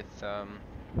 with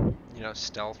you know,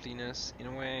 stealthiness in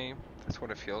a way. That's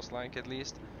what it feels like, at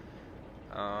least.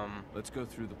 Let's go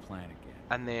through the plan again.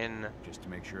 And then, just to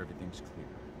make sure everything's clear.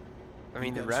 I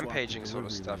mean, the rampaging sort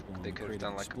of stuff, they could have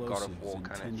done like a God of War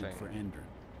kind of thing.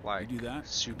 Like,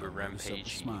 super rampagey.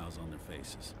 Smiles on their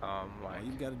faces. Like, all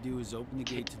you've got to do is open the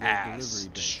gate to their ass, delivery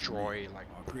bay. destroy,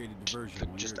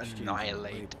 like, just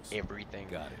annihilate everything.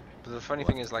 Got it. But the funny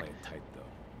thing is, like,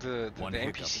 the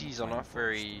NPCs are not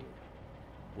very,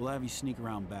 we'll have you sneak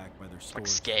around back by their like,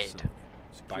 scared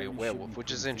by a werewolf,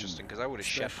 which is interesting, because I would have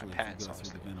shat my pants,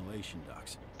 honestly.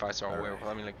 If I saw a werewolf,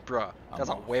 I mean, like, bruh, that's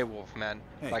a werewolf, man.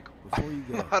 Hey, like, before you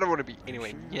go, I don't want to be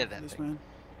anywhere near that this thing. man?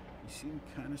 You seem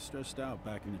kind of stressed out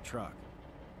back in the truck.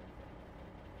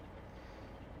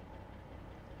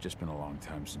 Just been a long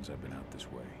time since I've been out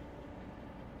this way.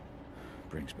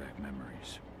 Brings back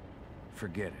memories.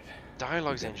 Forget it.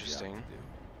 Dialogue's interesting.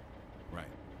 Right.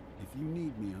 If you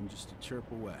need me, I'm just a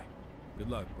chirp away. Good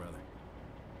luck, brother.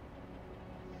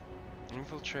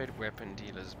 Infiltrate weapon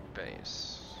dealer's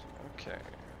base. Okay,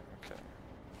 okay.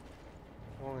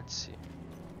 Well, let's see.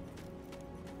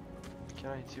 Can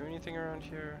I do anything around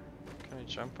here? Can I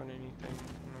jump on anything?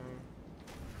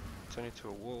 No. Turn into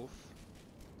a wolf.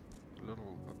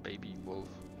 A baby wolf.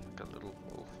 Like a little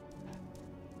wolf.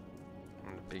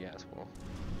 And a big ass wolf.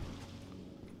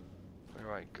 Where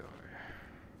do I go?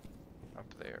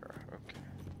 Up there, okay.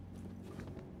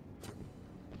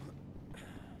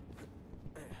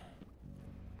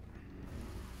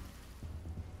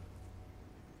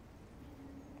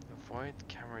 Avoid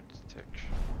camera detection.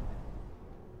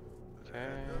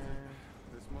 Okay.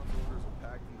 This month's orders are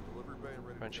packed in the delivery bay and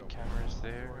ready Bunch to of go. cameras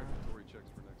there. Inventory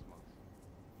checks for next month.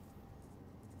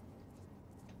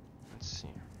 Let's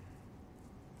see.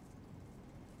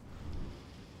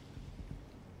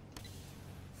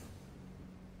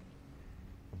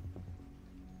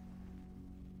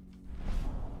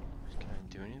 Can I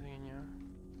do anything in here?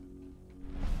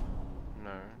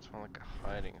 No, it's more like a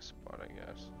hiding spot, I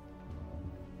guess.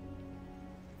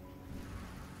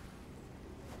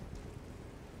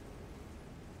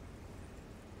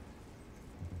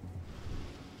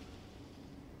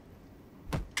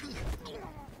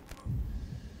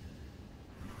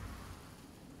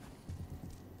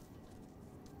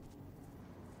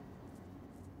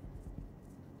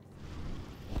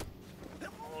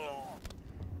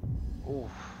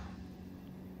 Oof.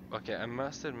 Okay, I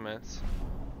must admit,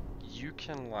 you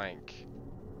can like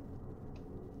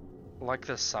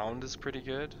the sound is pretty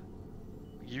good.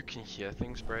 You can hear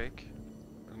things break.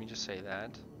 Let me just say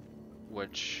that,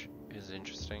 which is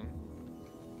interesting.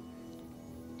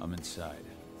 I'm inside.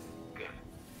 Good.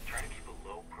 Try to keep a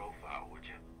low profile, would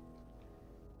you?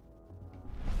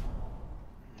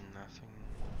 Nothing.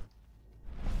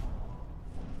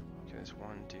 Okay, there's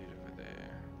one dude over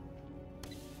there.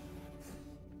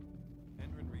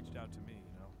 Hendren reached out to me,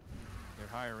 you know. They're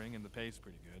hiring and the pay's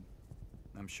pretty good.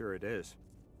 I'm sure it is.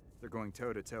 They're going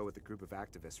toe-to-toe with a group of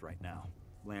activists right now.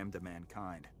 Lambda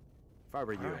mankind. If I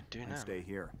were you, I'd stay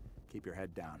here. Keep your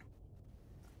head down.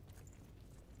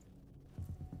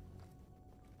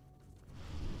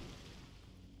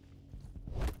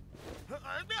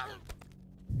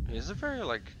 It is a very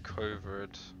like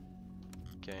covert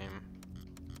game.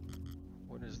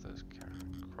 What is this?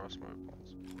 Cross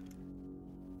mobiles.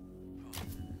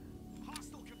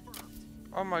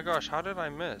 Oh my gosh, how did I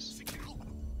miss?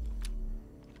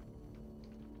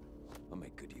 I'll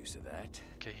make good use of that.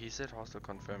 Okay, he said hostile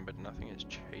confirmed, but nothing is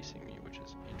chasing me, which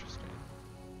is interesting.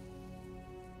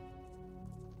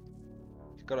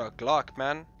 He's got a Glock,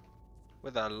 man,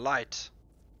 with a light.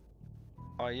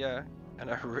 Oh yeah, and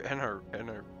a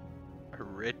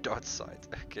red dot sight.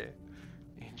 Okay,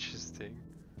 interesting.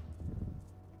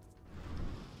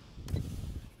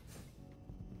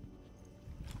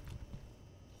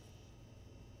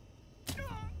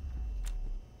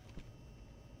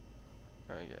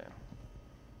 Okay.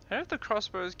 Have the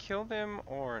crossbows kill them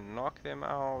or knock them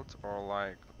out or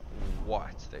like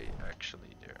what they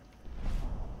actually do?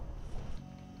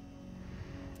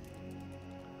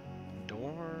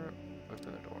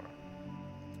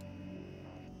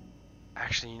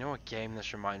 Actually, you know what game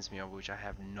this reminds me of, which I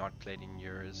have not played in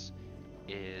years,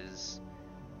 is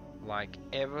like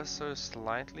ever so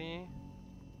slightly.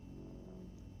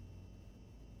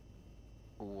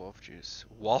 Wolf juice.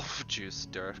 Wolf juice,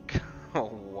 Dirk. Oh,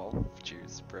 wolf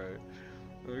juice, bro.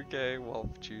 Okay,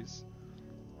 wolf juice.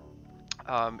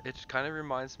 It kind of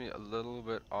reminds me a little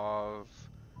bit of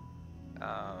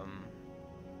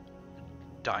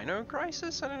Dino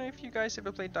Crisis. I don't know if you guys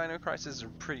ever played Dino Crisis. It's a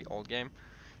pretty old game.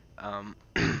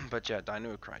 But yeah,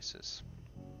 Dino Crisis.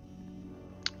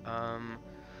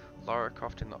 Lara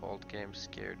Croft in the old game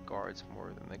scared guards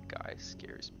more than the guy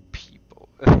scares people.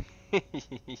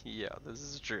 Yeah, this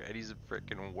is true. And he's a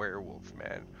freaking werewolf,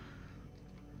 man.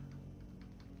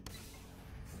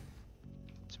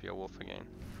 Let's be a wolf again.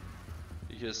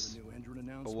 Because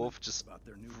a wolf just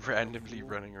randomly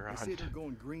running around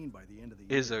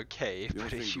is okay,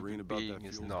 but a human being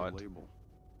is not.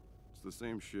 It's the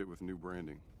same shit with new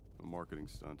branding. A marketing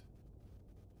stunt.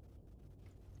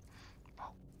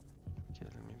 Okay,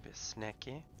 let me be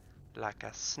snacky. Like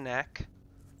a snack.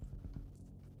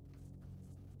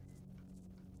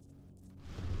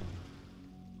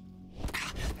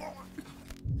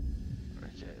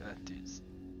 Okay, that dude's...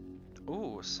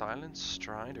 Ooh, Silent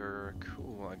Strider.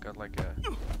 Cool, I got like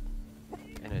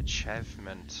an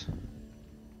achievement.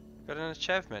 Got an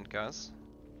achievement, guys.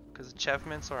 Because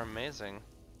achievements are amazing.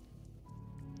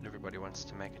 Everybody wants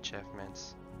to make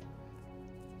achievements.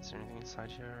 Is there anything inside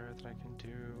here that I can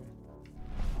do?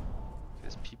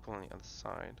 There's people on the other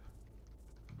side.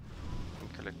 I can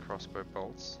collect crossbow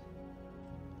bolts.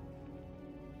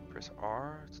 Press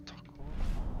R to toggle.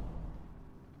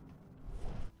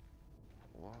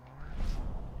 What?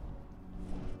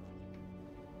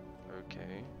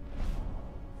 Okay.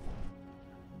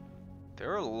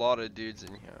 There are a lot of dudes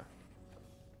in here.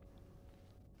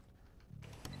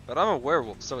 But I'm a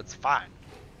werewolf, so it's fine.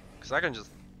 Because I can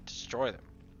just destroy them.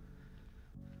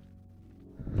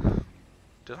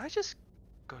 Did I just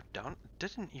go down? It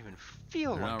didn't even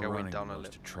feel like I went down a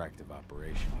lift. Attractive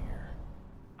operation here.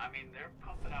 I mean, they're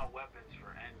pumping out weapons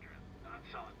for Endron, not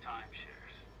selling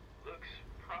timeshares. Looks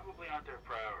probably aren't their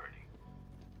priority.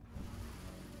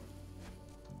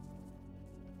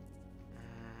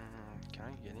 Can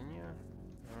I get in here?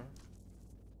 No?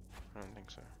 I don't think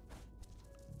so.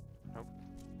 Nope.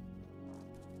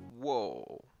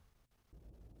 Whoa.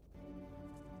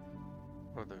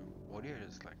 Oh, the audio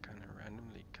is like kind of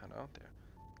randomly cut out there.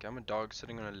 Okay, I'm a dog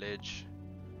sitting on a ledge.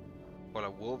 Well,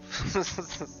 a wolf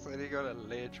sitting on a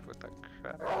ledge. What the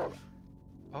crap?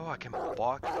 Oh, I can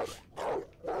bark.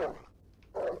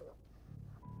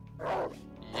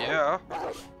 Yeah.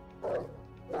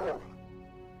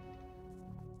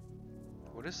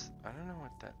 What is... I don't know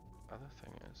what that other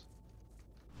thing is.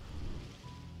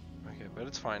 Okay, but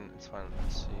it's fine. It's fine.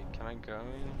 Let's see. Can I go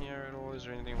in here at all? Is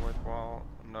there anything worthwhile?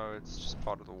 No, it's just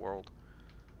part of the world.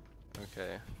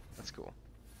 Okay, that's cool.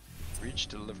 Reach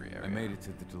delivery area. I made it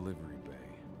to the delivery bay.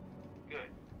 Good.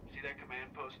 See that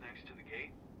command post next to the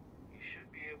gate? You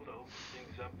should be able to open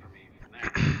things up for me from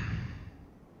there.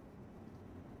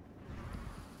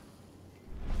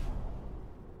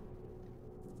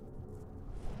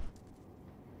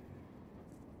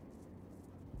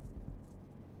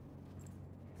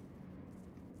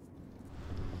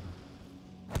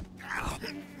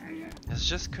 It's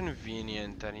just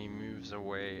convenient that he moves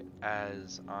away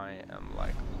as I am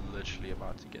like literally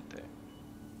about to get there.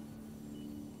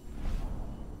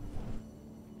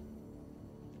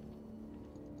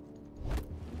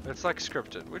 It's like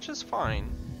scripted, which is fine.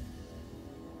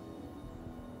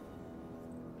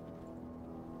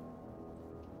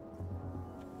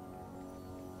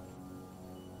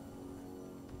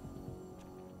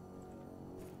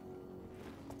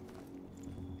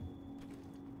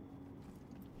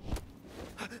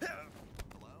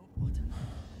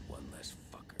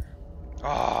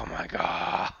 Oh my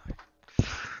god.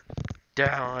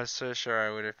 Damn, I was so sure I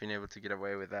would have been able to get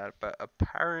away with that, but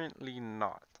apparently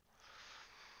not.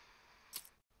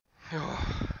 Oh,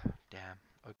 damn.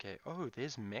 Okay. Oh,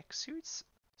 there's mech suits?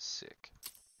 Sick.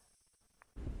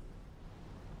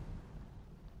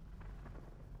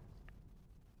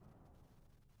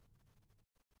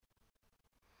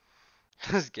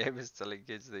 This game is telling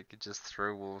kids they could just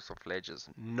throw wolves off ledges.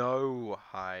 No,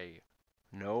 hi.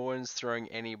 No one's throwing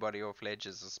anybody off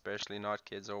ledges, especially not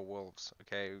kids or wolves.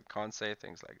 Okay, we can't say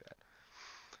things like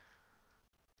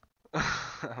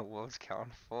that. Wolves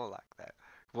can't fall like that.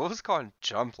 Wolves can't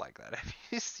jump like that. Have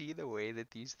you seen the way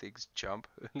that these things jump?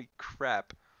 Holy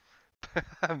crap.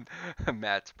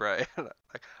 Matt, bro.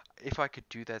 Like, if I could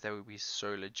do that, that would be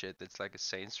so legit. It's like a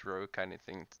Saints Row kind of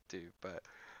thing to do, but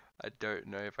I don't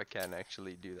know if I can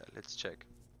actually do that. Let's check.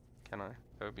 Can I?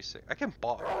 That would be sick. I can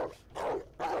bark.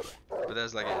 But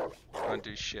that's like it. Can't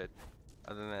do shit.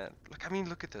 Other than that. Like, I mean,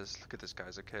 look at this. Look at this,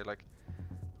 guys, okay? Like,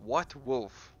 what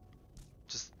wolf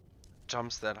just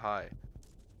jumps that high?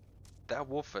 That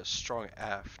wolf is strong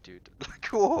AF, dude. Like,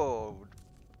 whoa.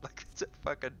 Like, it's a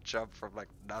fucking jump from, like,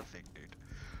 nothing, dude.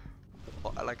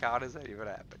 Like, how does that even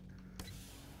happen?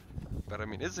 But, I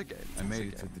mean, it's a game. I made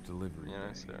it to the delivery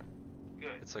bay. So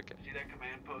Good. it's okay. See that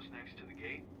command post next to the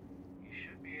gate? You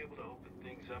should be able to open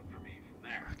things up for me from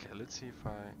there. Okay, let's see if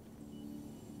I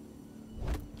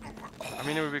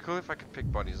mean, it would be cool if I could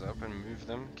pick bodies up and move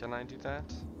them. Can I do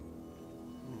that?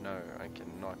 No, I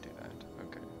cannot do that.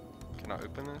 Okay. Can I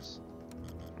open this?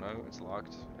 No, it's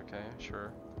locked. Okay,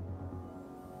 sure.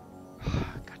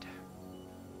 God.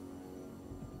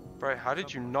 Bro, how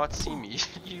did you not see me?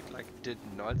 You, like, did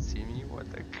not see me?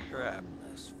 What the crap?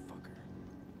 This fucker.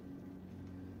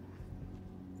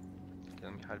 Okay,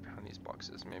 let me hide behind these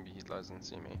boxes. Maybe he doesn't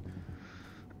see me.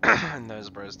 And those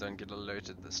bros don't get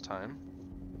alerted this time.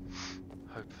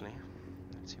 Hopefully.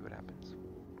 Let's see what happens.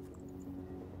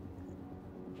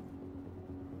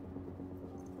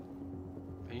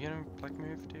 Are you gonna, like,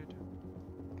 move, dude?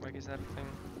 Like, is that a thing?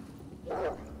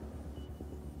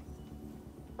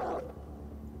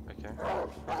 Okay.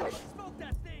 Smoke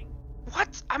that thing!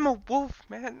 What? I'm a wolf,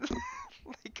 man!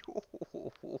 Like,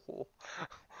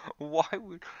 why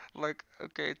would, like,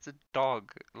 okay, it's a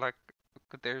dog. Like,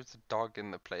 there's a dog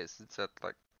in the place. It's at,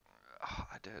 like, oh,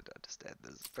 I don't understand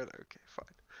this, but okay,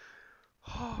 fine.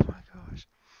 Oh my gosh.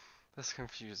 That's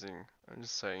confusing. I'm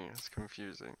just saying, it's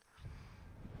confusing.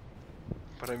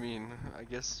 But I mean, I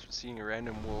guess seeing a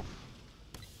random wolf.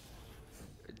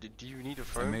 Do you need to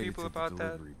phone people about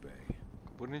that? Bay.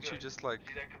 Wouldn't you just, like,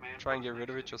 try and get rid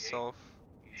of it yourself?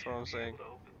 That's what I'm saying.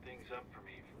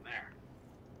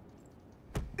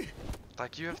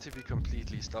 Like, you have to be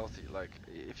completely stealthy. Like,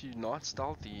 if you're not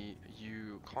stealthy,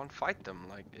 you can't fight them.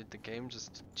 Like, the game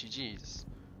just GG's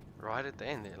right at the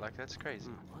end there. Like, that's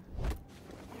crazy.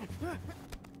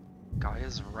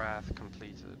 Gaia's Wrath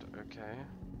completed. Okay.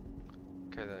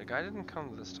 Okay, the guy didn't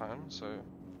come this time, so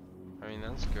I mean,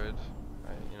 that's good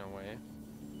in a way.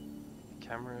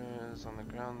 Cameras on the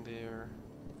ground there.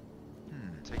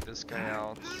 Take this guy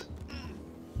out.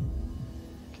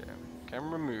 Okay,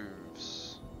 camera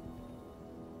moves,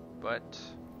 but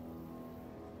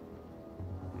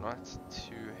not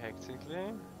too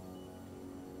hectically,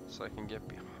 so I can get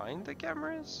behind the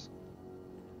cameras.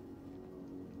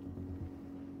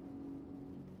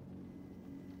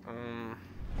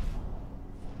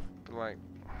 But like,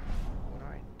 what do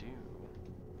I do?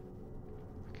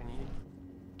 Can you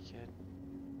get?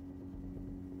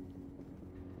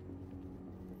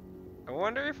 I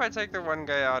wonder if I take the one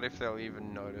guy out if they'll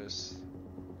even notice.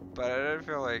 But I don't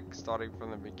feel like starting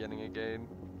from the beginning again.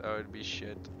 That would be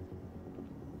shit.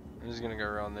 I'm just gonna go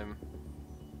around them.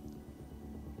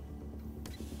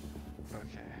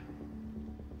 Okay.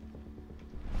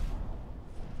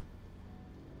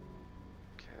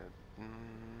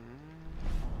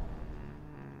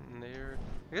 There.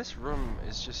 This room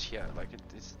is just here. Like it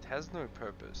has no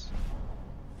purpose.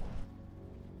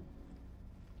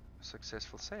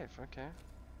 Successful save. Okay.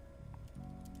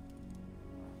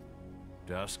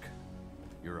 Dusk,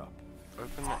 you're up.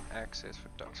 Open the access for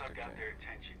Dusk. Once I've got Okay. their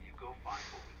attention, you go find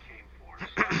what we came for and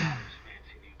start on this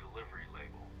fancy new delivery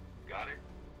label. Got it?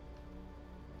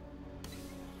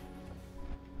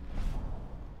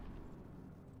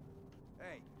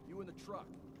 Hey, you in the truck.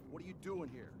 What are you doing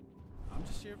here? I'm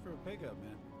just here for a pickup,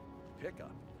 man.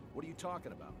 Pickup? What are you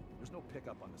talking about? There's no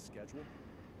pickup on the schedule.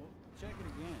 Well, check it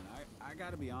again. I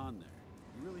gotta be on there.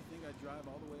 You really think I'd drive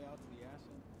all the way out to the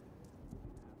asset?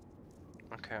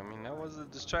 Okay, I mean that was a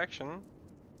distraction.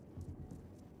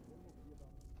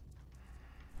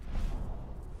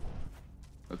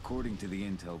 According to the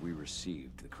intel we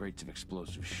received, the crates of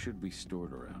explosives should be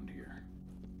stored around here.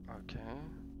 Okay.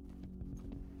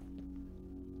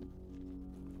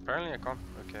 Apparently I can't.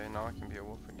 Okay, now I can be a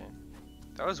wolf again.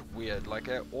 That was weird. Like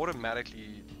I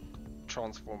automatically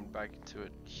transformed back into a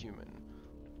human.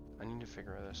 I need to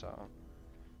figure this out.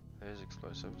 There's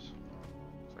explosives.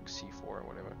 It's like C4 or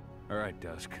whatever. Alright,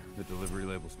 Dusk. The delivery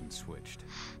label's been switched.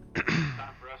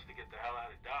 Time for us to get the hell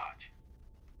out of Dodge.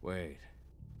 Wait.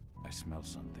 I smell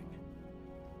something.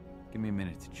 Give me a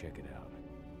minute to check it out.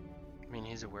 I mean,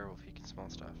 he's a werewolf. He can smell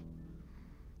stuff.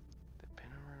 The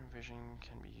panorama vision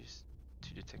can be used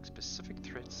to detect specific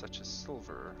threats such as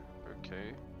silver.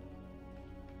 Okay.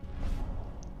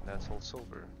 That's all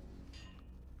silver.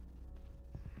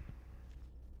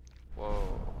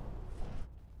 Whoa.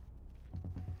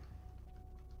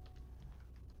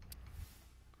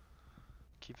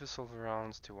 Keep the silver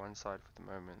rounds to one side for the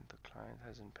moment. The client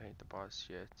hasn't paid the boss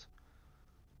yet.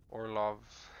 Orlov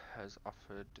has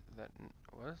offered that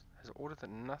has ordered that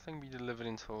nothing be delivered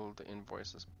until the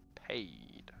invoice is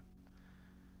paid.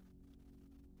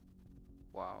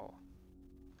 Wow.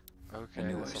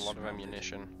 Okay, that's a lot of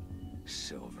ammunition.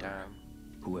 Silver. Damn.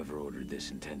 Whoever ordered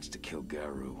this intends to kill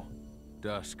Garu.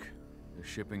 Dusk. They're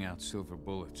shipping out silver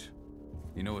bullets.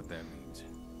 You know what that means.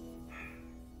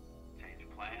 Change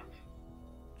of plans?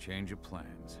 Change of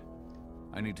plans.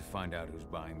 I need to find out who's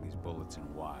buying these bullets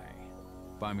and why.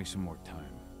 Buy me some more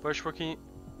time. Bushwookie,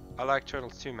 I like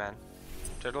turtles too, man.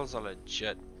 Turtles are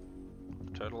legit.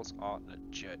 Turtles are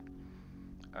legit.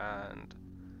 And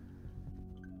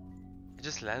it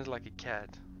just lands like a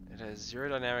cat. It has zero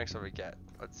dynamics of a cat.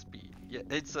 But speed. Yeah,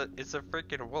 it's a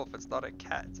freaking wolf. It's not a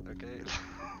cat. Okay.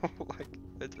 Like,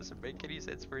 it doesn't make any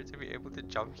sense for it to be able to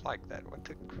jump like that. What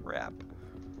the crap?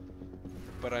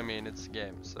 But I mean, it's a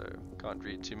game, so can't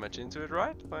read too much into it,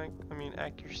 right? Like, I mean,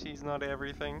 accuracy is not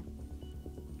everything.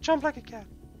 Jump like a cat.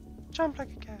 Jump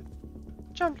like a cat.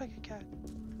 Jump like a cat.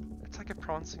 It's like a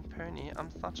prancing pony. I'm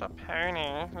such a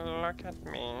pony. Look at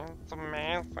me. It's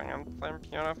amazing. I'm so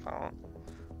beautiful.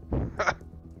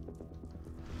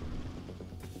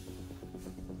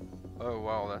 Oh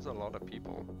wow, that's a lot of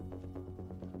people.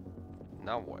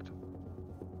 Now what?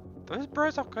 Those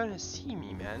birds are gonna see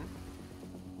me, man.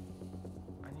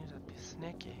 I need to be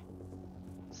sneaky.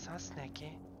 So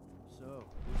sneaky. So,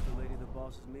 who's the lady the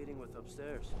boss is meeting with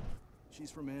upstairs? She's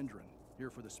from Endrin,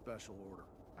 here for the special order.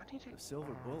 I need to... The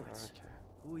silver bullets. Okay.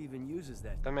 Who even uses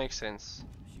that? That makes sense.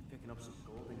 Is she picking up some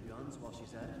golden guns while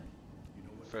she's at it? You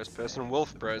know what First person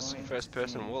wolf, bros. First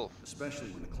person wolf. Especially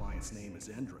when the client's name is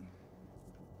Endrin.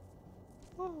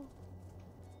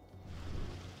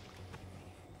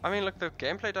 I mean, look, the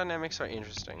gameplay dynamics are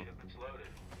interesting.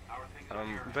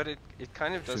 But it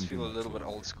kind of does feel a little bit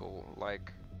old school.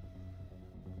 Like,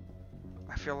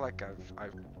 I feel like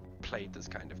I've played this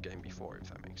kind of game before, if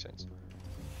that makes sense.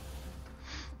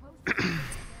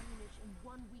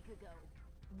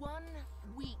 1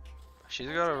 week. She's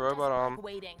got a robot arm.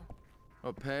 Waiting.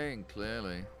 Oh, paying,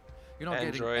 clearly. You're not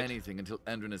Android. getting anything until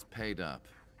Endrin is paid up.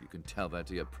 You can tell that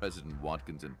to your President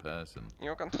Watkins in person.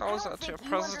 You can tell that to your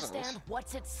president. Understand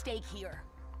what's at stake here.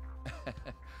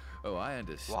 Oh, I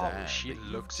understand. Wow, she that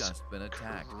looks you've just been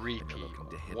attacked. creepy.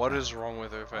 To What back. is wrong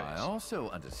with her face? I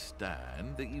also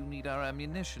understand that you need our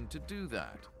ammunition to do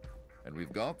that. And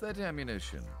we've got that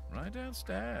ammunition right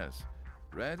downstairs.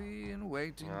 Ready and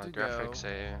waiting to graphics,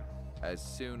 go. As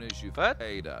soon as you've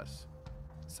paid us.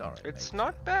 Sorry, it's mate.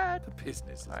 not bad. The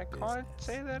business is I can't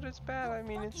say that it's bad. I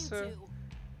mean, it's Then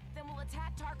we'll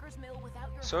attack Tarker's mill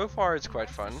without your so far it's quite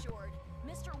fun.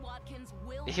 Mr. Watkins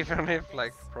will Even if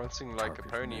like prancing like a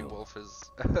pony wolf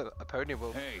is a pony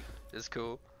wolf is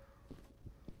cool.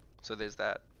 So there's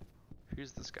that.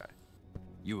 Who's this guy?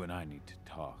 You and I need to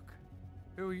talk.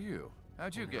 Who are you?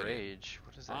 How'd you get Rage.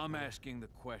 What is that? I'm asking the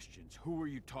questions. Who are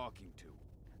you talking to?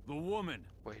 The woman.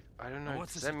 Wait, I don't Now, know.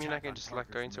 what's Does this that mean I attack can on just like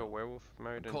go Parker's into a werewolf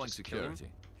mode and calling just kill him?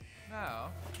 security.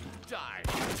 Now, die.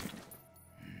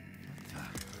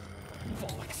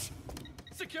 Bollocks.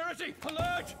 Security,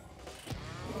 alert!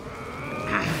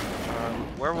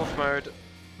 Werewolf mode.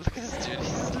 Look at this dude,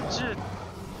 he's legit.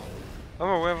 I'm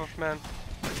a werewolf, man.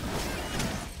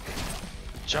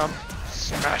 Jump,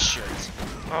 smash it.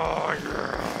 Oh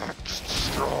yeah,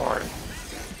 destroy.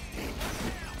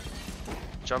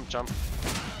 Jump, jump.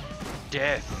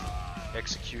 Death.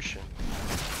 Execution.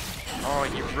 Oh,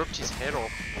 you ripped his head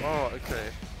off. Oh,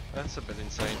 okay. That's a bit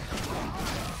insane.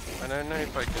 I don't know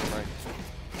if I can like...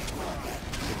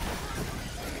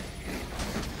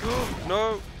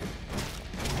 No!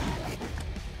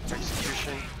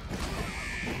 Execution.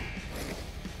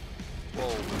 Whoa,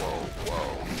 whoa, whoa,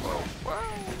 whoa,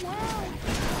 whoa,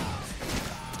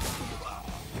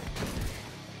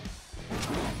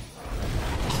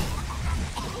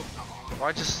 whoa!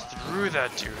 I just threw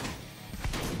that dude.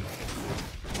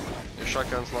 Your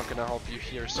shotgun's not gonna help you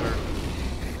here, sir.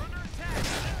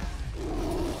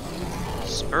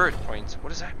 Spirit point? What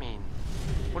does that mean?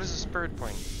 What is a spirit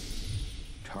point?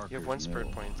 You have one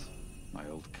spirit point. My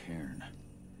old cairn.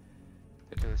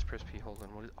 Okay, let's press P, hold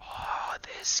on. What is... Oh,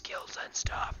 there's skills and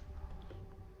stuff.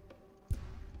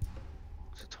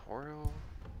 Tutorial.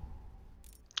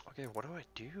 Okay, what do I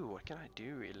do? What can I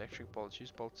do? Electric bolts.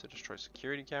 Use bolts to destroy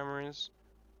security cameras.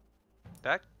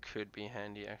 That could be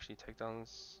handy, actually.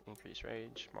 Takedowns, increase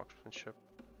rage, marksmanship,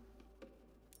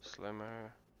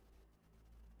 slow-mo.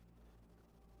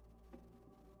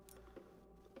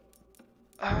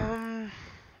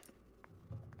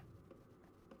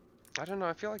 I don't know,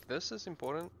 I feel like this is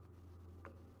important.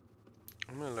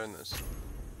 I'm gonna learn this.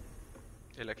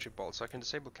 electric bolts, so I can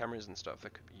disable cameras and stuff.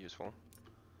 That could be useful.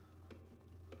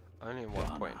 Only at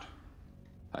one point.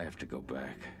 I have to go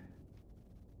back.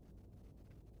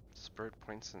 Spirit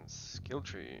points and skill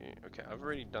tree. Okay, I've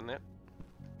already done that.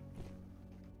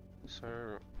 So,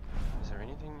 is there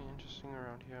anything interesting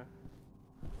around here?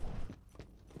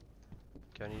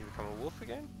 Okay, I need to become a wolf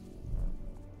again?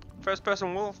 First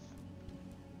person wolf!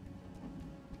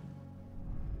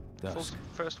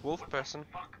 First wolf person. What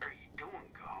the fuck are you doing,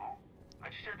 Carl? I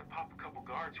just had to pop a couple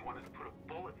guards who wanted to put a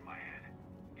bullet in my head.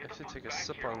 Actually take a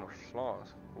sip on the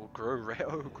flask. Will grow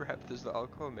oh crap, there's the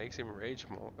alcohol makes him rage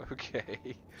more. Okay.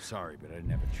 Sorry, but I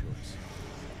didn't have a choice.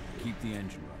 Keep the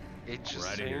engine running. Interesting. We're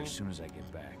out of here as soon as I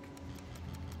get back.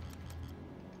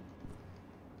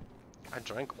 I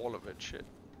drank all of it, shit.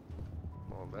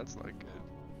 Well, that's not good.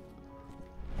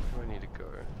 Where do I need to go?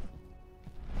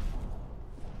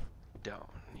 Down.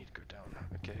 I need to go down.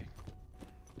 Okay.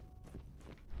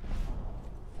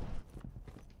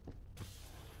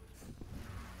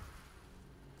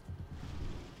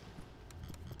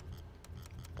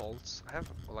 Bolts. I have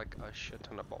like a shit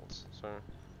ton of bolts, so.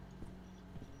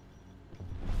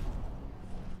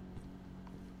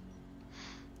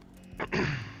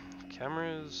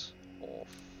 Cameras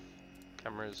off.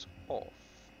 Cameras off.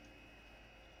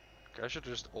 Okay, I should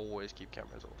just always keep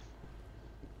cameras off.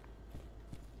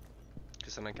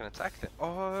 Because then I can attack them.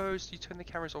 Oh, so you turn the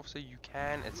cameras off so you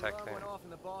can attack them. Off in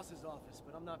the boss's office,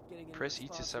 but I'm not getting any Press E to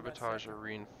response sabotage a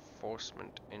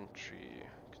reinforcement entry.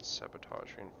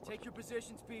 Sabotage reinforcement. Take your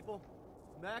positions, people.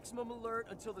 Maximum alert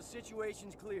until the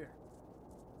situation's clear.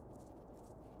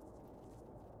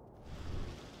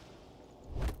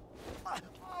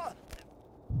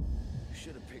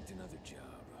 Should have picked another job.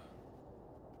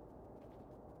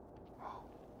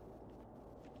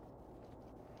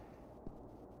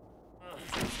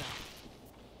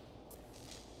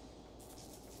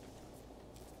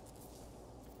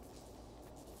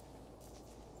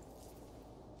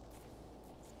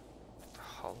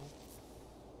 Hull.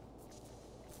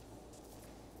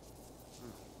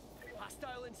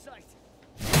 Hostile in sight.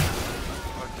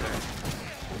 Okay.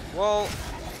 Well,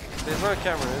 there's no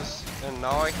cameras, and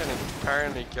now I can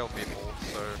apparently kill people,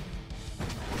 so.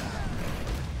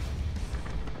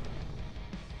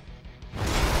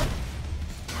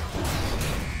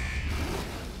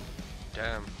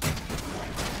 Damn.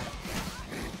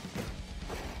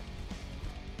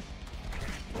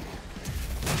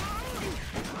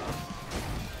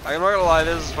 I'm not gonna lie,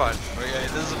 this is fun. Okay,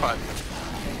 this is fun.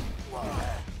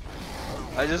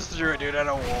 I just threw a dude at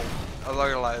a wall. I'm not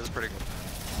gonna lie, this is pretty cool.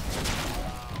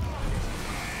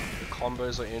 The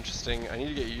combos are interesting. I need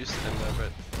to get used to them though,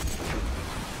 but.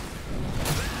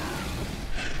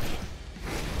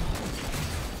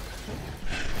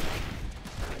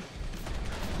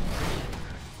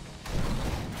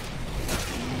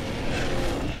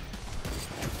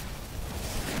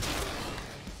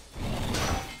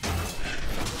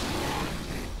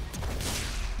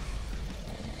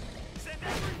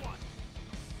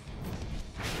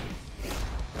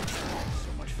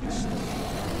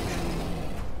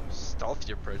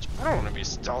 Stealthy approach. I don't want to be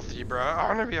stealthy, bro. I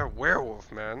want to be a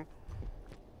werewolf, man.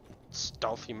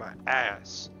 Stealthy my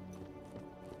ass.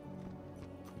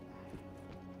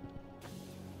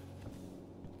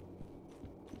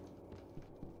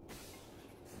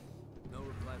 No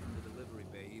reply from the delivery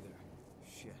bay either.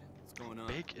 Shit, what's going on?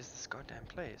 How big is this goddamn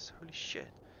place? Holy shit.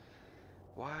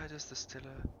 Why does the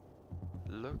Stiller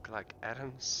look like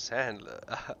Adam Sandler?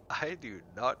 I do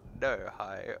not know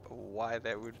why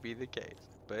that would be the case,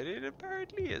 but it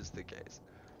apparently is the case.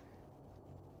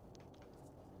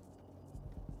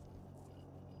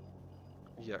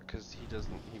 Yeah, because he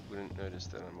wouldn't notice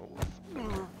that I'm a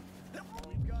wolf.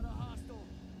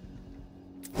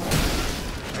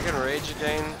 I can rage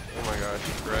again? Oh my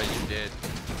gosh, bro, you did.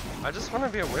 I just want to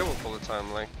be a werewolf all the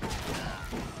time, like.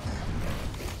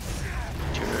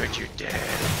 Dude, you dead.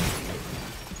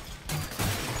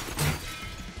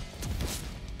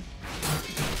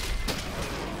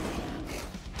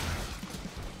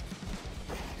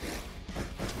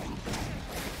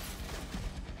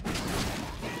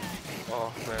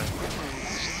 Oh man,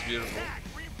 it's just beautiful.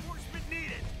 Reinforcement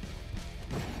needed.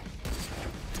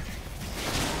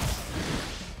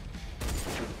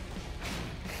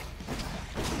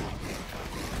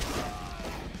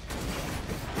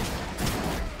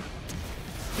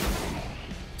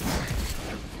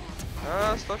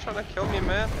 Stop trying to kill me,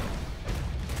 man.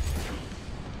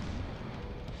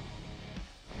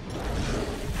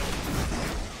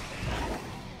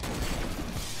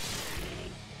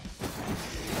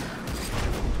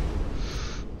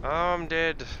 I'm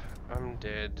dead. I'm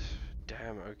dead.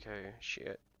 Damn, okay,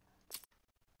 shit.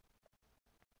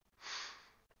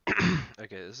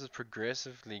 Okay, this is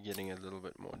progressively getting a little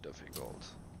bit more difficult.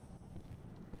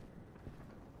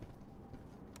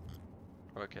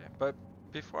 Okay, but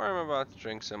before I'm about to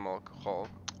drink some alcohol,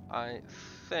 I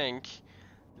think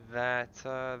that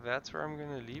that's where I'm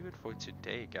gonna leave it for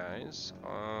today, guys.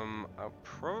 I'll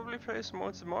probably play some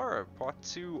more tomorrow. Part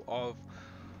 2 of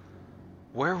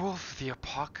Werewolf the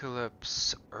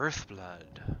Apocalypse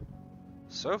Earthblood.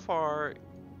 So far,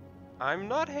 I'm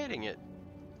not hating it.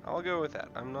 I'll go with that.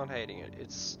 I'm not hating it.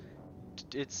 It's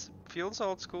feels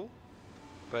old school,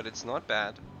 but it's not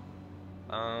bad.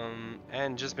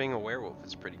 And just being a werewolf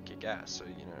is pretty kick-ass. So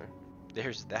you know,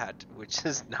 there's that, which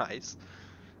is nice.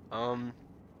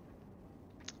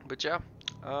 But yeah,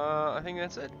 I think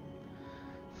that's it.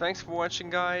 Thanks for watching,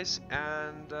 guys,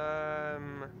 and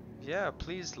yeah,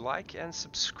 please like and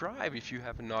subscribe if you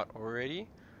have not already.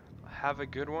 Have a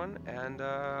good one, and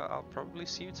I'll probably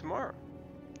see you tomorrow.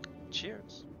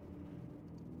 Cheers.